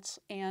results.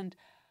 And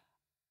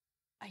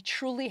I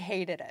truly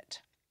hated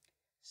it.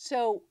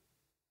 So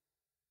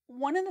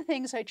one of the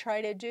things I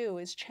try to do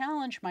is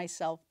challenge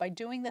myself by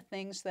doing the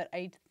things that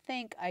I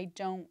think I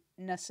don't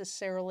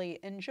necessarily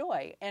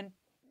enjoy. And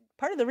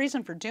part of the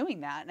reason for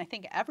doing that, and I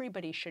think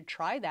everybody should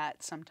try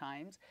that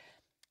sometimes,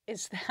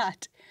 is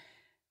that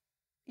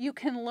you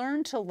can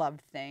learn to love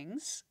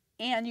things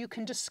and you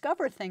can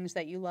discover things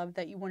that you love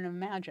that you wouldn't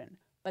imagine.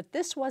 But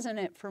this wasn't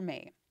it for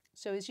me.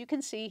 So as you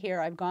can see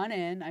here, I've gone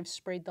in, I've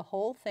sprayed the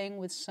whole thing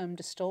with some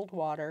distilled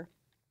water,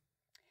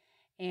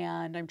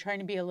 and I'm trying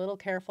to be a little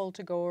careful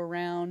to go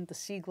around the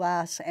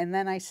Seaglass, and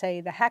then I say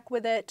the heck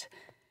with it,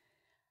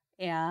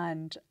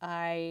 and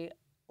I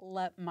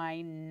let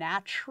my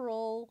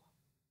natural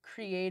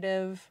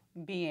creative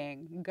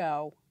being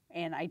go,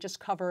 and I just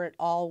cover it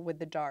all with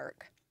the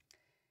dark.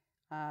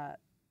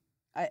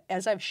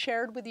 As I've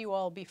shared with you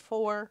all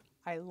before,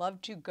 I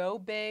love to go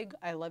big.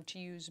 I love to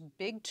use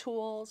big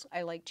tools.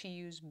 I like to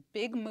use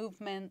big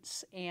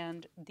movements,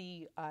 and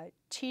the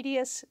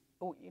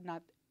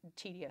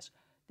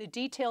the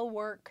detail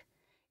work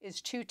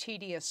is too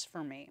tedious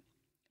for me.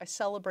 I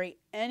celebrate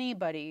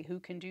anybody who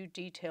can do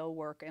detail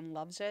work and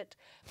loves it,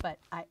 but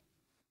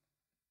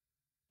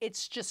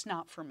it's just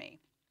not for me.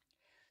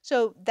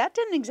 So that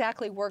didn't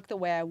exactly work the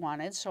way I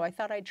wanted, so I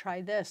thought I'd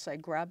try this. I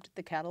grabbed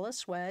the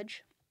Catalyst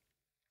wedge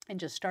and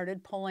just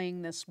started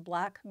pulling this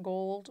black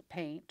gold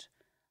paint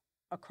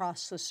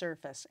across the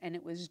surface, and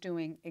it was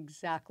doing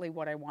exactly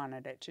what I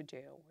wanted it to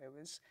do. It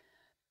was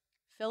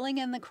filling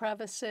in the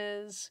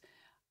crevices.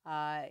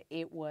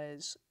 It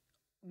was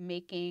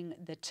making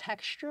the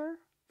texture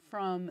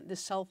from the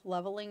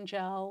self-leveling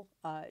gel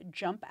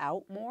jump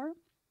out more.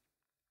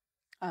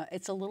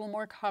 It's a little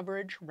more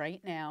coverage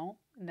right now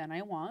than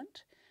I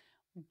want,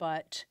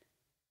 but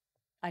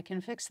I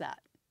can fix that.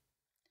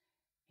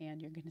 And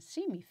you're going to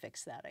see me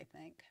fix that, I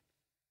think.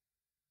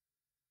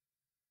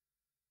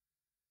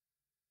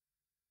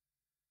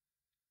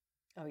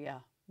 Oh yeah,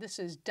 this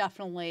is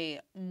definitely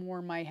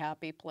more my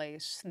happy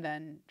place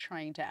than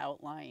trying to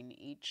outline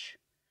each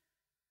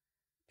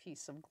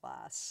piece of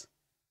glass.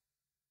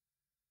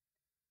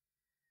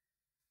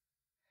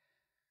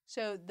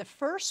 So the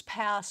first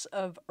pass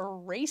of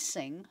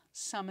erasing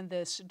some of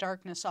this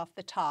darkness off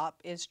the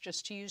top is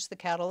just to use the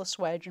Catalyst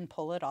wedge and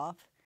pull it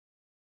off.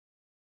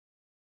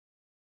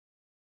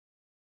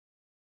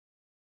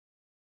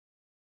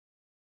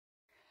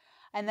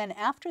 And then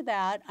after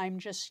that, I'm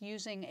just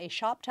using a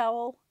shop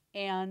towel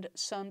and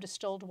some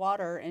distilled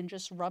water and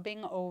just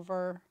rubbing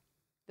over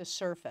the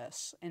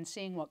surface and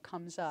seeing what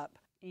comes up.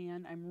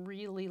 And I'm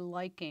really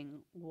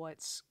liking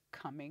what's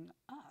coming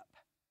up.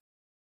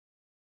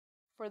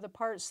 For the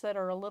parts that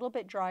are a little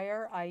bit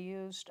drier, I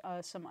used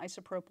some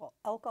isopropyl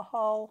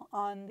alcohol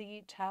on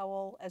the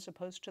towel as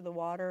opposed to the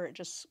water. It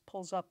just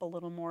pulls up a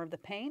little more of the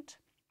paint.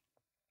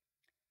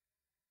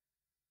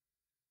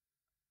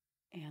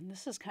 And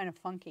this is kind of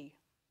funky.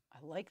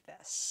 I like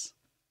this.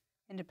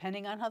 And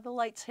depending on how the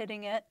light's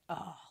hitting it,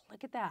 oh,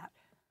 look at that.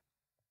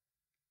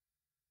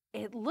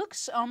 It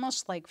looks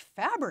almost like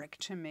fabric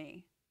to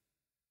me.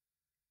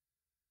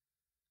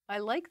 I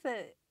like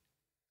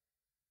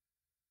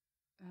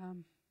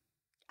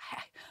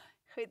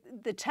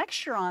the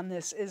texture on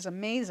this is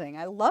amazing.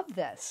 I love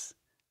this.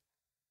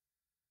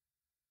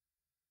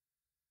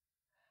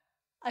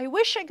 I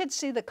wish I could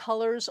see the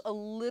colors a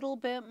little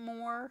bit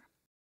more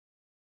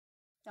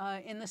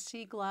in the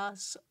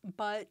Seaglass,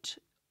 but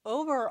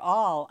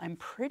overall, I'm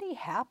pretty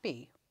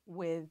happy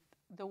with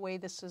the way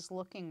this is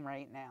looking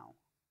right now.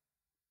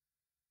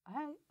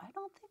 I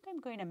don't think I'm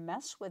going to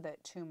mess with it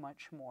too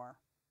much more.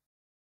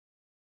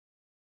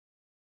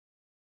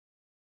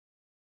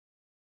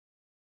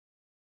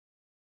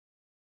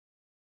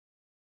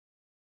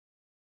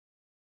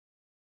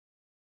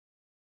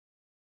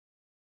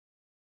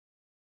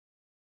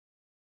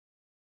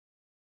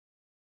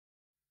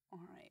 All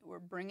right, we're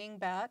bringing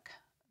back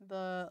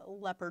the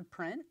leopard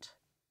print,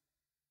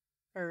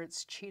 or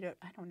it's cheetah.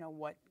 I don't know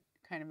what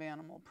kind of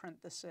animal print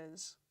this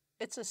is.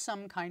 It's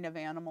some kind of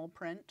animal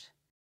print.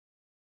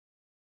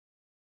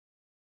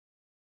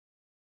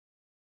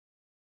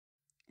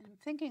 And I'm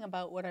thinking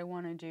about what I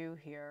want to do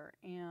here.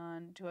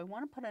 And do I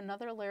want to put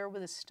another layer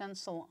with a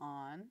stencil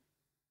on?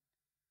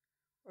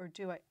 Or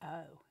do I,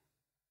 oh.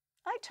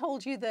 I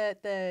told you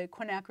that the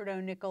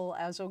quinacridone nickel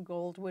azo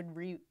gold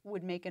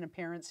would make an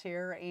appearance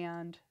here,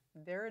 and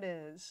there it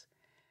is.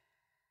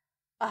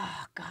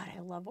 Oh, God, I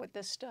love what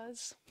this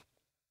does.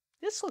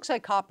 This looks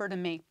like copper to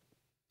me.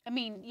 I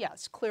mean,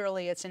 yes,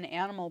 clearly it's an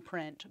animal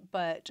print,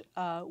 but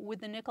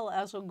with the nickel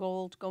azo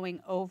gold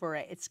going over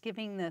it, it's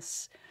giving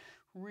this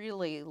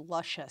really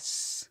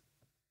luscious.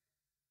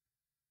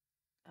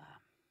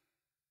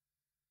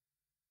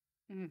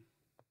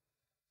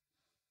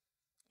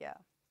 Yeah.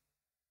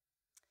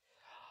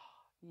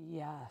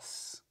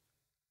 Yes.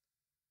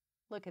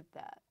 Look at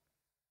that.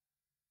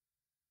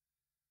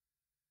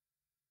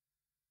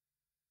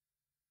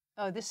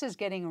 Oh, this is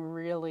getting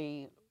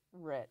really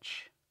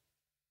rich.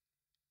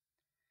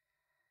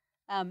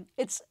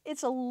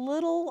 It's a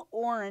little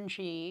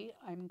orangey,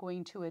 I'm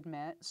going to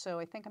admit, so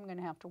I think I'm going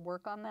to have to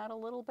work on that a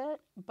little bit,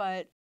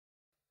 but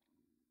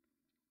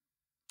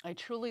I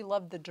truly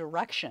love the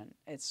direction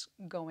it's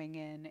going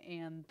in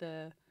and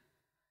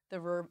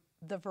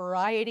the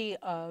variety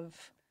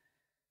of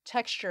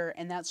texture,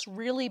 and that's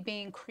really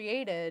being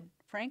created,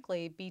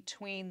 frankly,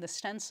 between the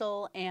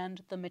stencil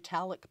and the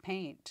metallic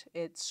paint.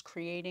 It's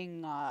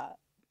creating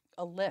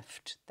a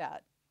lift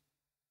that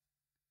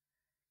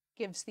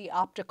gives the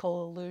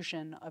optical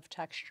illusion of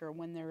texture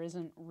when there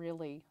isn't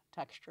really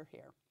texture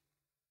here.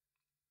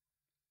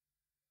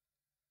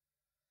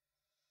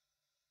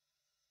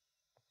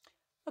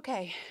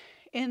 Okay,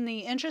 in the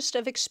interest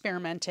of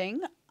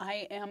experimenting,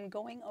 I am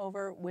going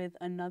over with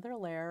another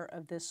layer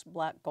of this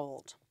black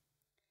gold.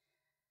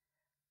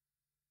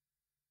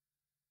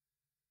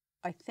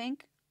 I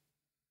think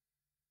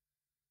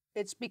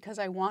it's because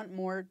I want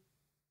more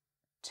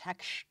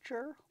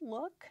texture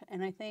look,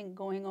 and I think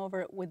going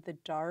over it with the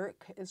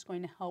dark is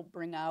going to help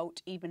bring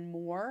out even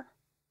more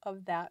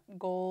of that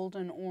gold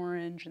and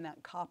orange and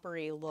that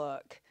coppery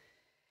look.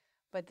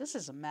 But this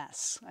is a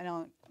mess. I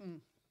don't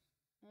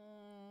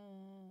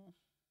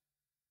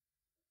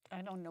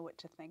know what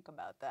to think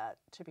about that,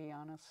 to be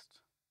honest.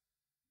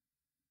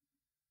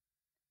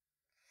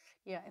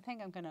 Yeah, I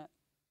think I'm gonna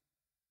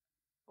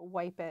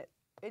wipe it,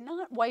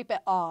 not wipe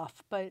it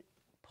off, but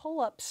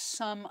pull up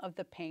some of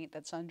the paint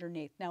that's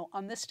underneath. Now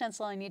on this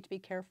stencil, I need to be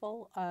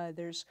careful.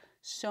 There's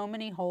so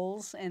many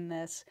holes in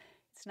this.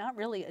 It's not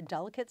really a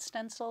delicate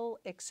stencil,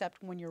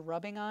 except when you're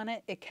rubbing on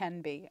it, it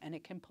can be, and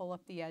it can pull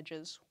up the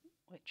edges,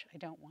 which I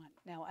don't want.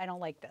 Now, I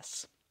don't like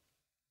this.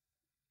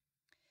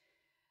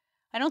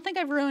 I don't think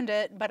I've ruined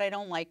it, but I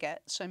don't like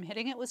it. So I'm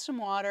hitting it with some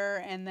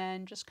water and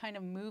then just kind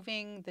of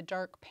moving the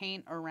dark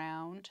paint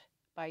around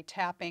by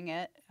tapping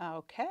it.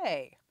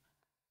 Okay,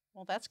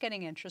 well, that's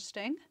getting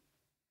interesting.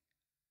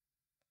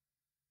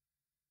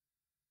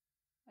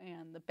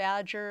 And the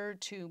badger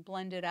to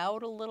blend it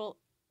out a little.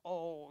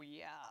 Oh,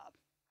 yeah.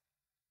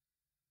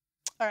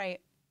 All right.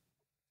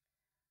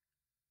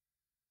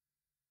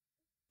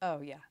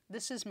 Oh, yeah.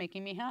 This is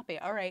making me happy.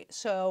 All right.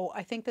 So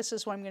I think this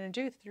is what I'm going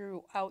to do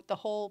throughout the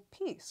whole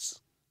piece.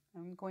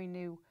 I'm going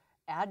to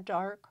add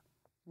dark,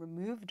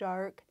 remove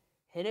dark,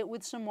 hit it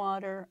with some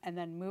water, and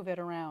then move it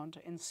around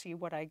and see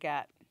what I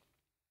get.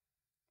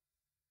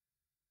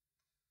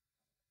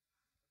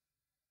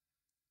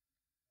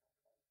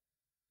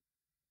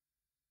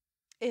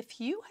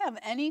 If you have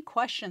any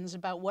questions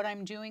about what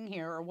I'm doing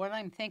here or what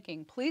I'm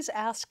thinking, please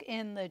ask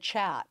in the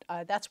chat.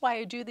 That's why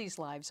I do these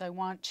lives. I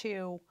want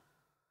to,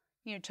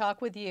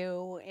 talk with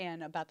you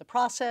and about the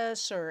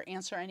process or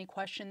answer any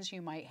questions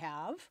you might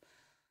have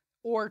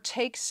or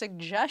take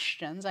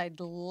suggestions.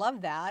 I'd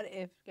love that.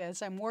 If,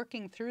 as I'm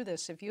working through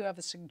this, if you have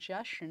a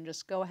suggestion,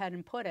 just go ahead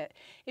and put it.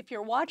 If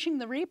you're watching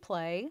the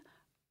replay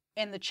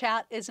and the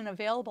chat isn't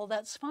available,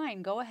 that's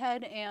fine. Go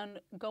ahead and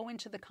go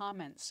into the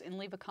comments and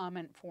leave a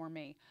comment for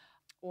me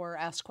or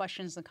ask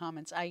questions in the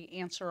comments. I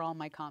answer all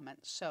my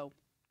comments, so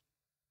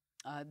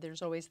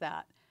there's always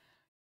that.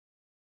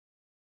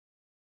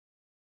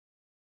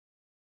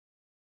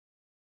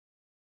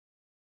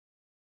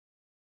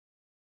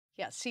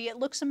 Yeah, see, it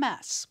looks a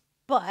mess,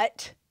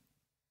 but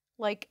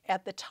like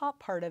at the top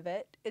part of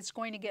it, it's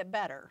going to get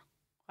better.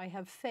 I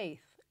have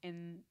faith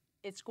in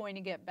it's going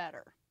to get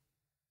better.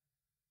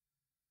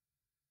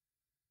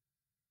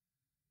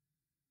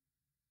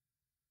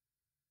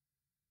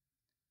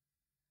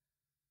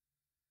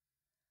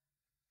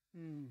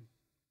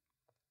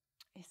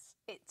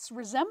 It's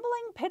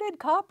resembling pitted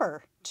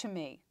copper to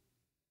me.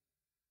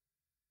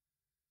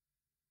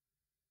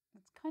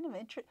 It's kind of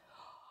interesting.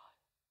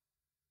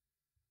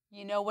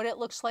 You know what it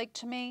looks like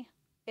to me?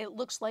 It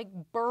looks like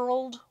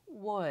burled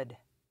wood.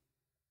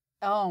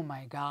 Oh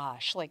my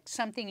gosh, like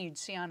something you'd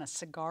see on a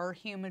cigar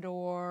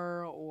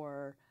humidor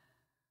or,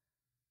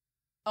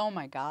 oh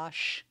my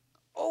gosh.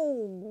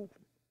 Oh,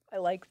 I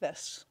like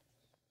this.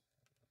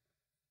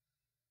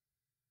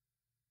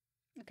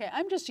 Okay,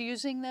 I'm just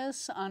using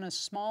this on a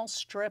small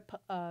strip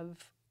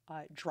of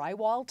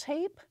drywall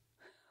tape.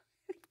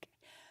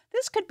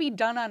 This could be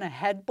done on a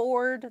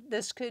headboard.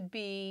 This could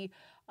be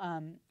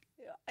the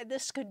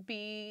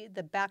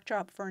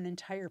backdrop for an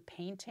entire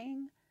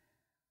painting.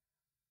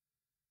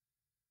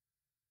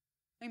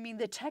 I mean,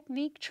 the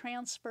technique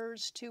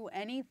transfers to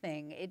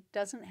anything. It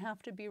doesn't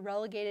have to be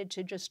relegated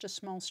to just a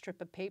small strip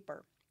of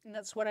paper. And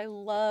that's what I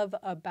love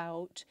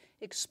about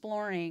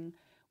exploring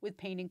with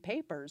painting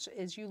papers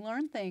is you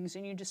learn things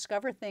and you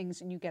discover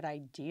things and you get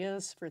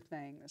ideas for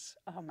things.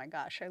 Oh my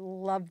gosh, I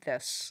love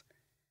this.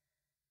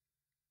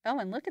 Oh,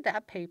 and look at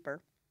that paper.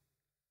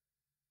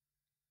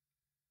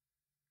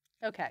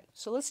 Okay,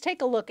 so let's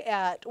take a look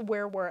at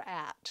where we're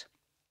at.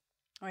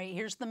 All right,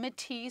 here's the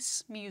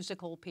Matisse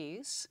musical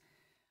piece.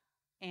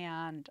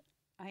 And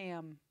I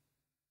am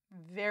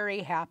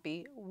very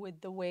happy with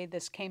the way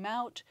this came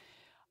out.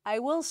 I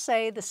will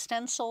say the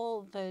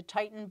stencil, the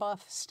Titan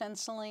Buff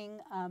stenciling,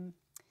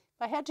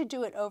 if I had to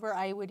do it over,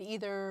 I would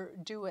either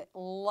do it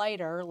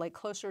lighter, like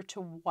closer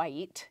to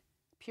white,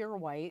 pure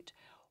white,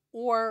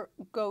 or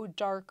go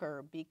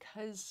darker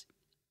because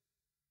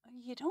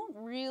you don't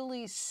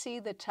really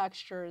see the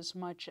texture as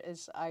much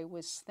as I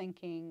was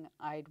thinking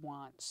I'd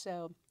want.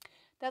 So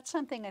that's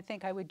something I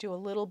think I would do a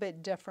little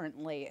bit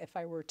differently if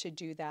I were to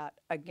do that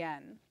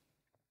again.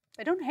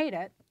 I don't hate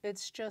it.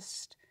 It's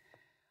just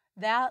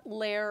that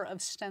layer of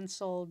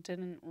stencil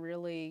didn't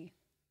really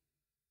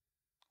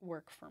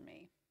work for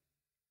me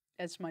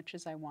as much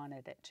as I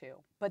wanted it to.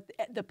 But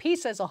the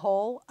piece as a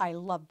whole, I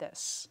love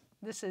this.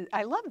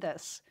 I love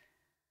this.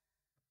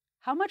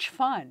 How much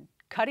fun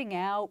cutting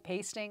out,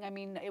 pasting. I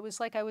mean, it was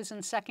like I was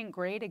in second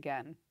grade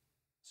again.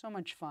 So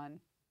much fun.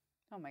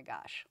 Oh my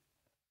gosh.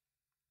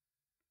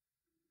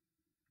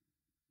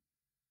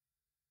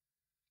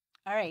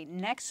 All right,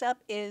 next up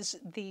is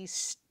the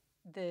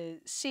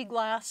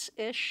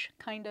Seaglass-ish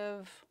kind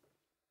of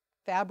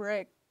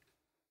fabric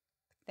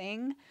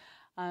thing.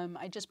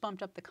 I just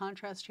bumped up the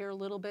contrast here a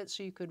little bit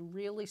so you could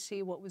really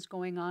see what was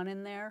going on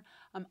in there.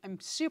 I'm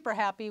super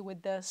happy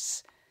with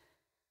this.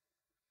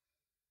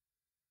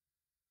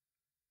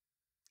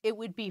 It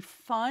would be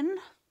fun.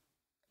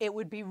 It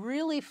would be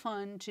really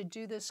fun to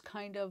do this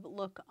kind of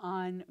look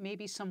on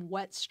maybe some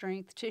wet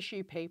strength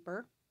tissue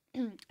paper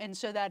and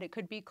so that it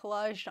could be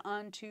collaged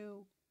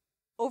onto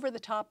over the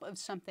top of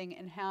something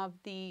and have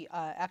the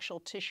actual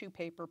tissue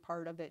paper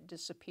part of it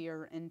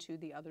disappear into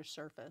the other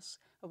surface.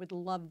 I would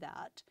love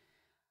that.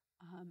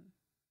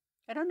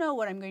 I don't know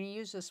what I'm going to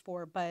use this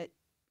for, but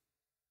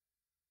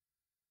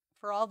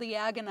for all the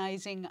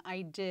agonizing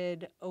I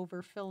did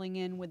over filling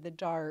in with the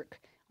dark,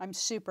 I'm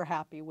super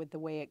happy with the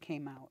way it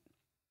came out.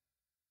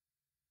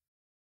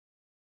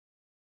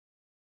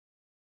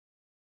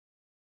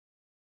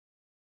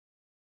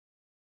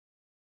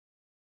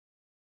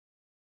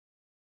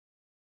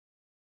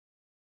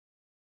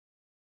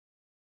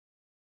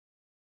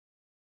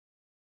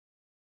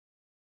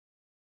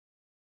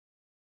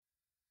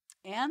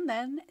 And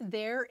then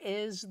there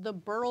is the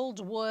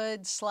burled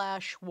wood /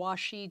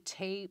 washi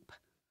tape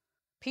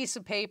piece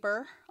of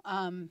paper.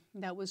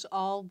 That was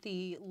all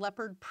the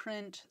leopard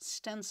print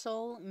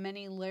stencil,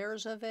 many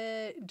layers of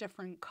it,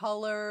 different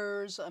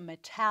colors, a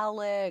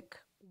metallic,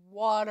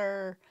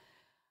 water,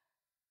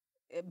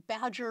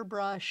 badger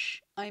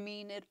brush. I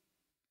mean,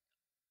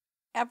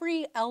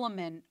 every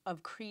element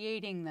of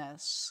creating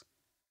this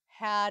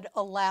had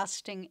a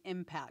lasting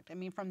impact. I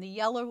mean, from the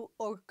yellow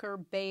ochre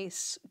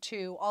base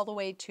to all the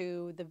way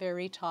to the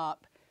very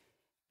top.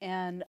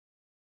 And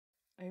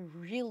I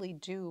really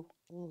do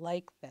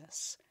like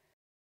this.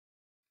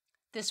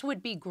 This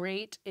would be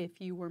great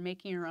if you were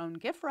making your own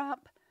gift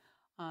wrap.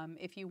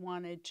 If you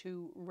wanted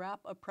to wrap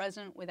a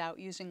present without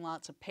using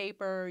lots of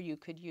paper, you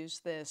could use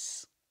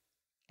this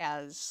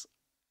as,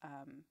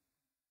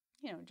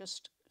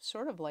 just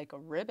sort of like a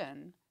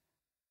ribbon.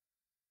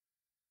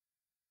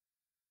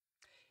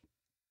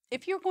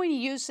 If you're going to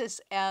use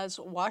this as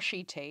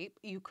washi tape,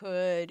 you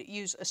could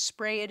use a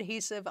spray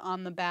adhesive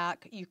on the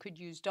back, you could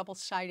use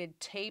double-sided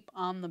tape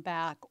on the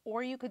back,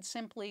 or you could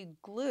simply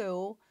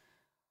glue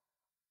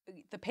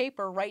the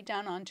paper right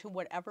down onto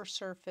whatever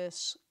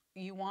surface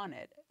you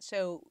wanted.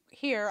 So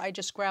here I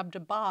just grabbed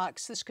a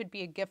box. This could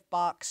be a gift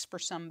box for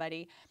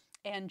somebody,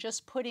 and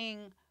just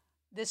putting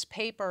this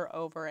paper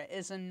over it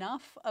is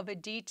enough of a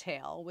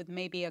detail with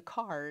maybe a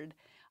card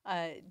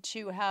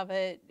to have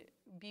it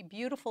be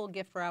beautiful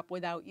gift wrap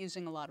without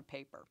using a lot of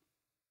paper.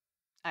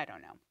 I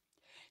don't know.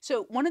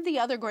 So one of the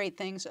other great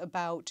things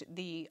about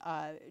the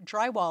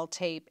drywall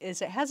tape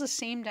is it has a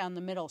seam down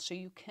the middle, so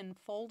you can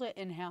fold it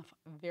in half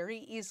very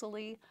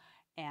easily,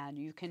 and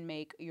you can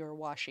make your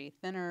washi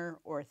thinner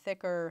or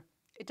thicker.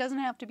 It doesn't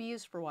have to be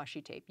used for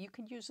washi tape. You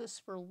can use this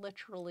for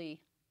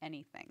literally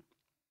anything.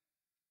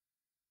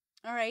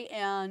 All right,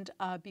 and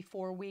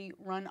before we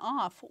run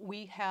off,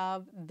 we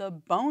have the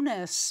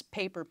bonus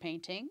paper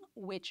painting,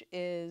 which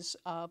is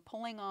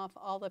pulling off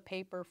all the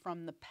paper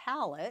from the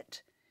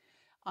palette.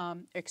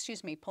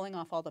 Pulling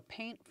off all the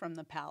paint from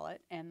the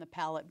palette, and the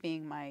palette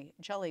being my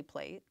jelly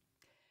plate.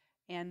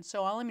 And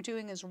so all I'm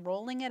doing is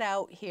rolling it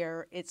out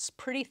here. It's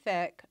pretty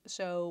thick,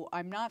 so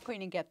I'm not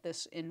going to get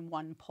this in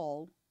one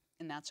pull,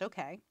 and that's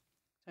okay.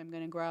 So I'm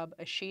going to grab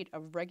a sheet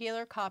of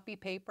regular copy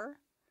paper,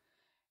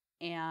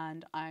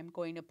 and I'm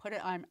going to put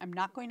it on. I'm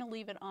not going to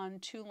leave it on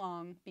too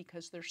long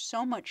because there's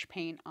so much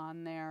paint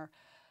on there.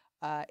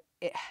 I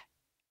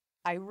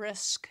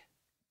risk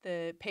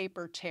the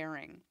paper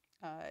tearing.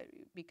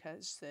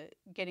 Because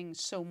getting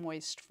so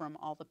moist from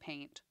all the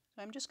paint.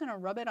 So I'm just going to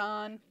rub it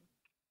on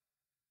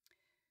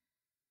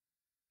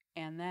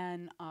and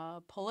then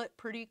pull it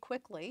pretty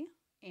quickly.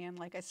 And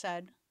like I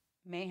said,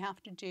 may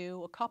have to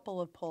do a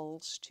couple of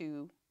pulls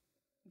to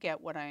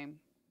get what I'm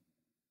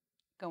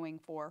going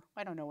for.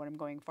 I don't know what I'm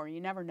going for.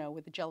 You never know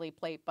with a jelly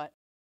plate, but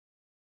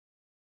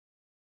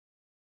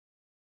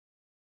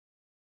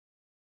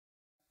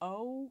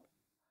oh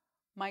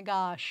my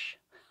gosh.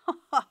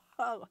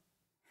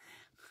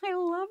 I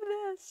love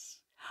this.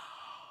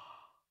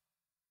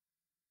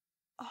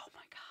 Oh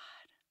my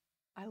God.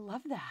 I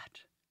love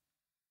that.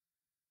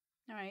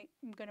 All right,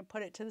 I'm going to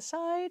put it to the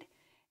side,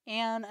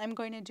 and I'm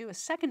going to do a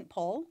second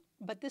pull,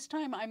 but this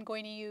time I'm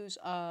going to use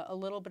a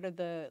little bit of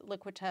the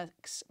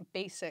Liquitex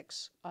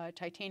Basics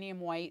titanium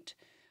white.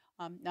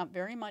 Not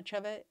very much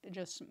of it,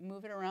 just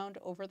move it around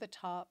over the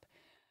top.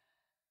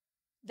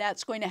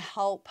 That's going to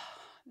help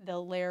the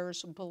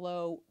layers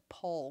below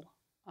pull.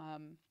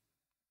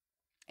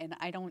 And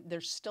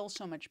there's still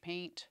so much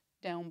paint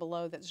down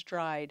below that's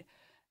dried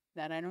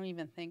that I don't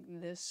even think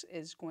this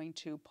is going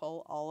to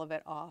pull all of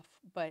it off,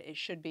 but it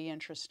should be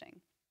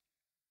interesting.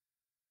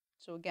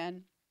 So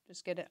again,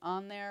 just get it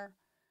on there.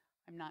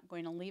 I'm not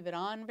going to leave it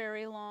on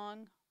very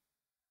long.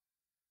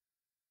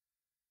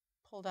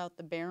 Pulled out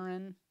the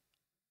Baron.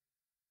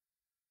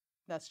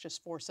 That's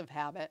just force of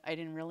habit. I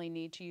didn't really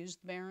need to use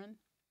the Baron.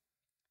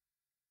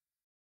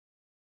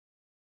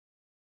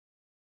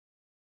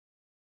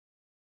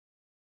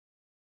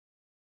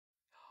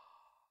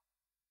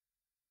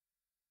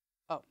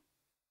 Oh,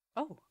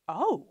 oh,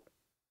 oh.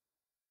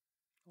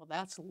 Well,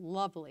 that's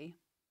lovely.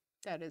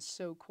 That is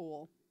so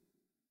cool.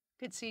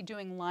 Could see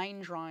doing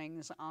line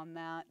drawings on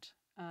that.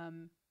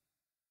 Oh,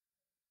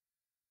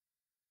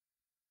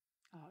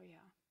 yeah.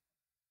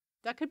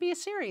 That could be a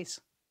series.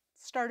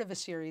 Start of a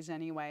series,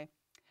 anyway.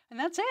 And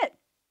that's it.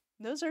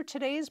 Those are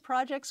today's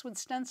projects with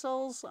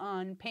stencils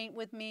on Paint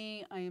With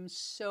Me. I am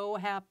so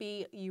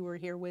happy you were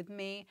here with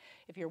me.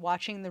 If you're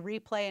watching the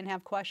replay and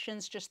have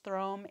questions, just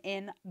throw them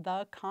in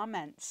the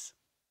comments.